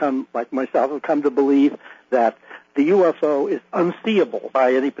 researchers have come, like myself, have come to believe that the UFO is unseeable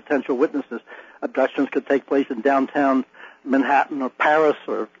by any potential witnesses. Abductions could take place in downtown Manhattan or Paris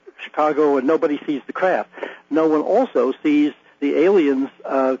or Chicago, and nobody sees the craft. No one also sees the aliens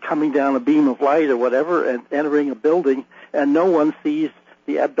coming down a beam of light or whatever and entering a building, and no one sees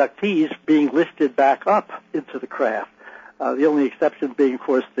the abductees being lifted back up into the craft. The only exception being, of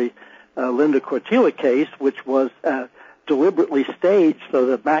course, the Linda Cortila case, which was deliberately staged so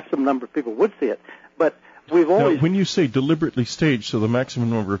the maximum number of people would see it. But we've always... Now, when you say deliberately staged so the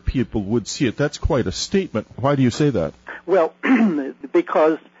maximum number of people would see it, that's quite a statement. Why do you say that? Well,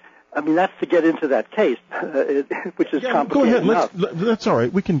 because, I mean, that's to get into that case, which is complicated enough. Go ahead. That's all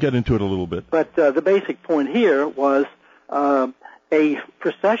right. We can get into it a little bit. But the basic point here was a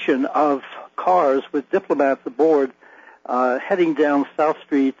procession of cars with diplomats aboard heading down South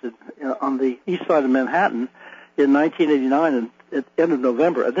Street on the east side of Manhattan in 1989, at the end of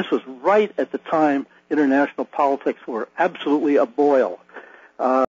November, and this was right at the time international politics were absolutely aboil.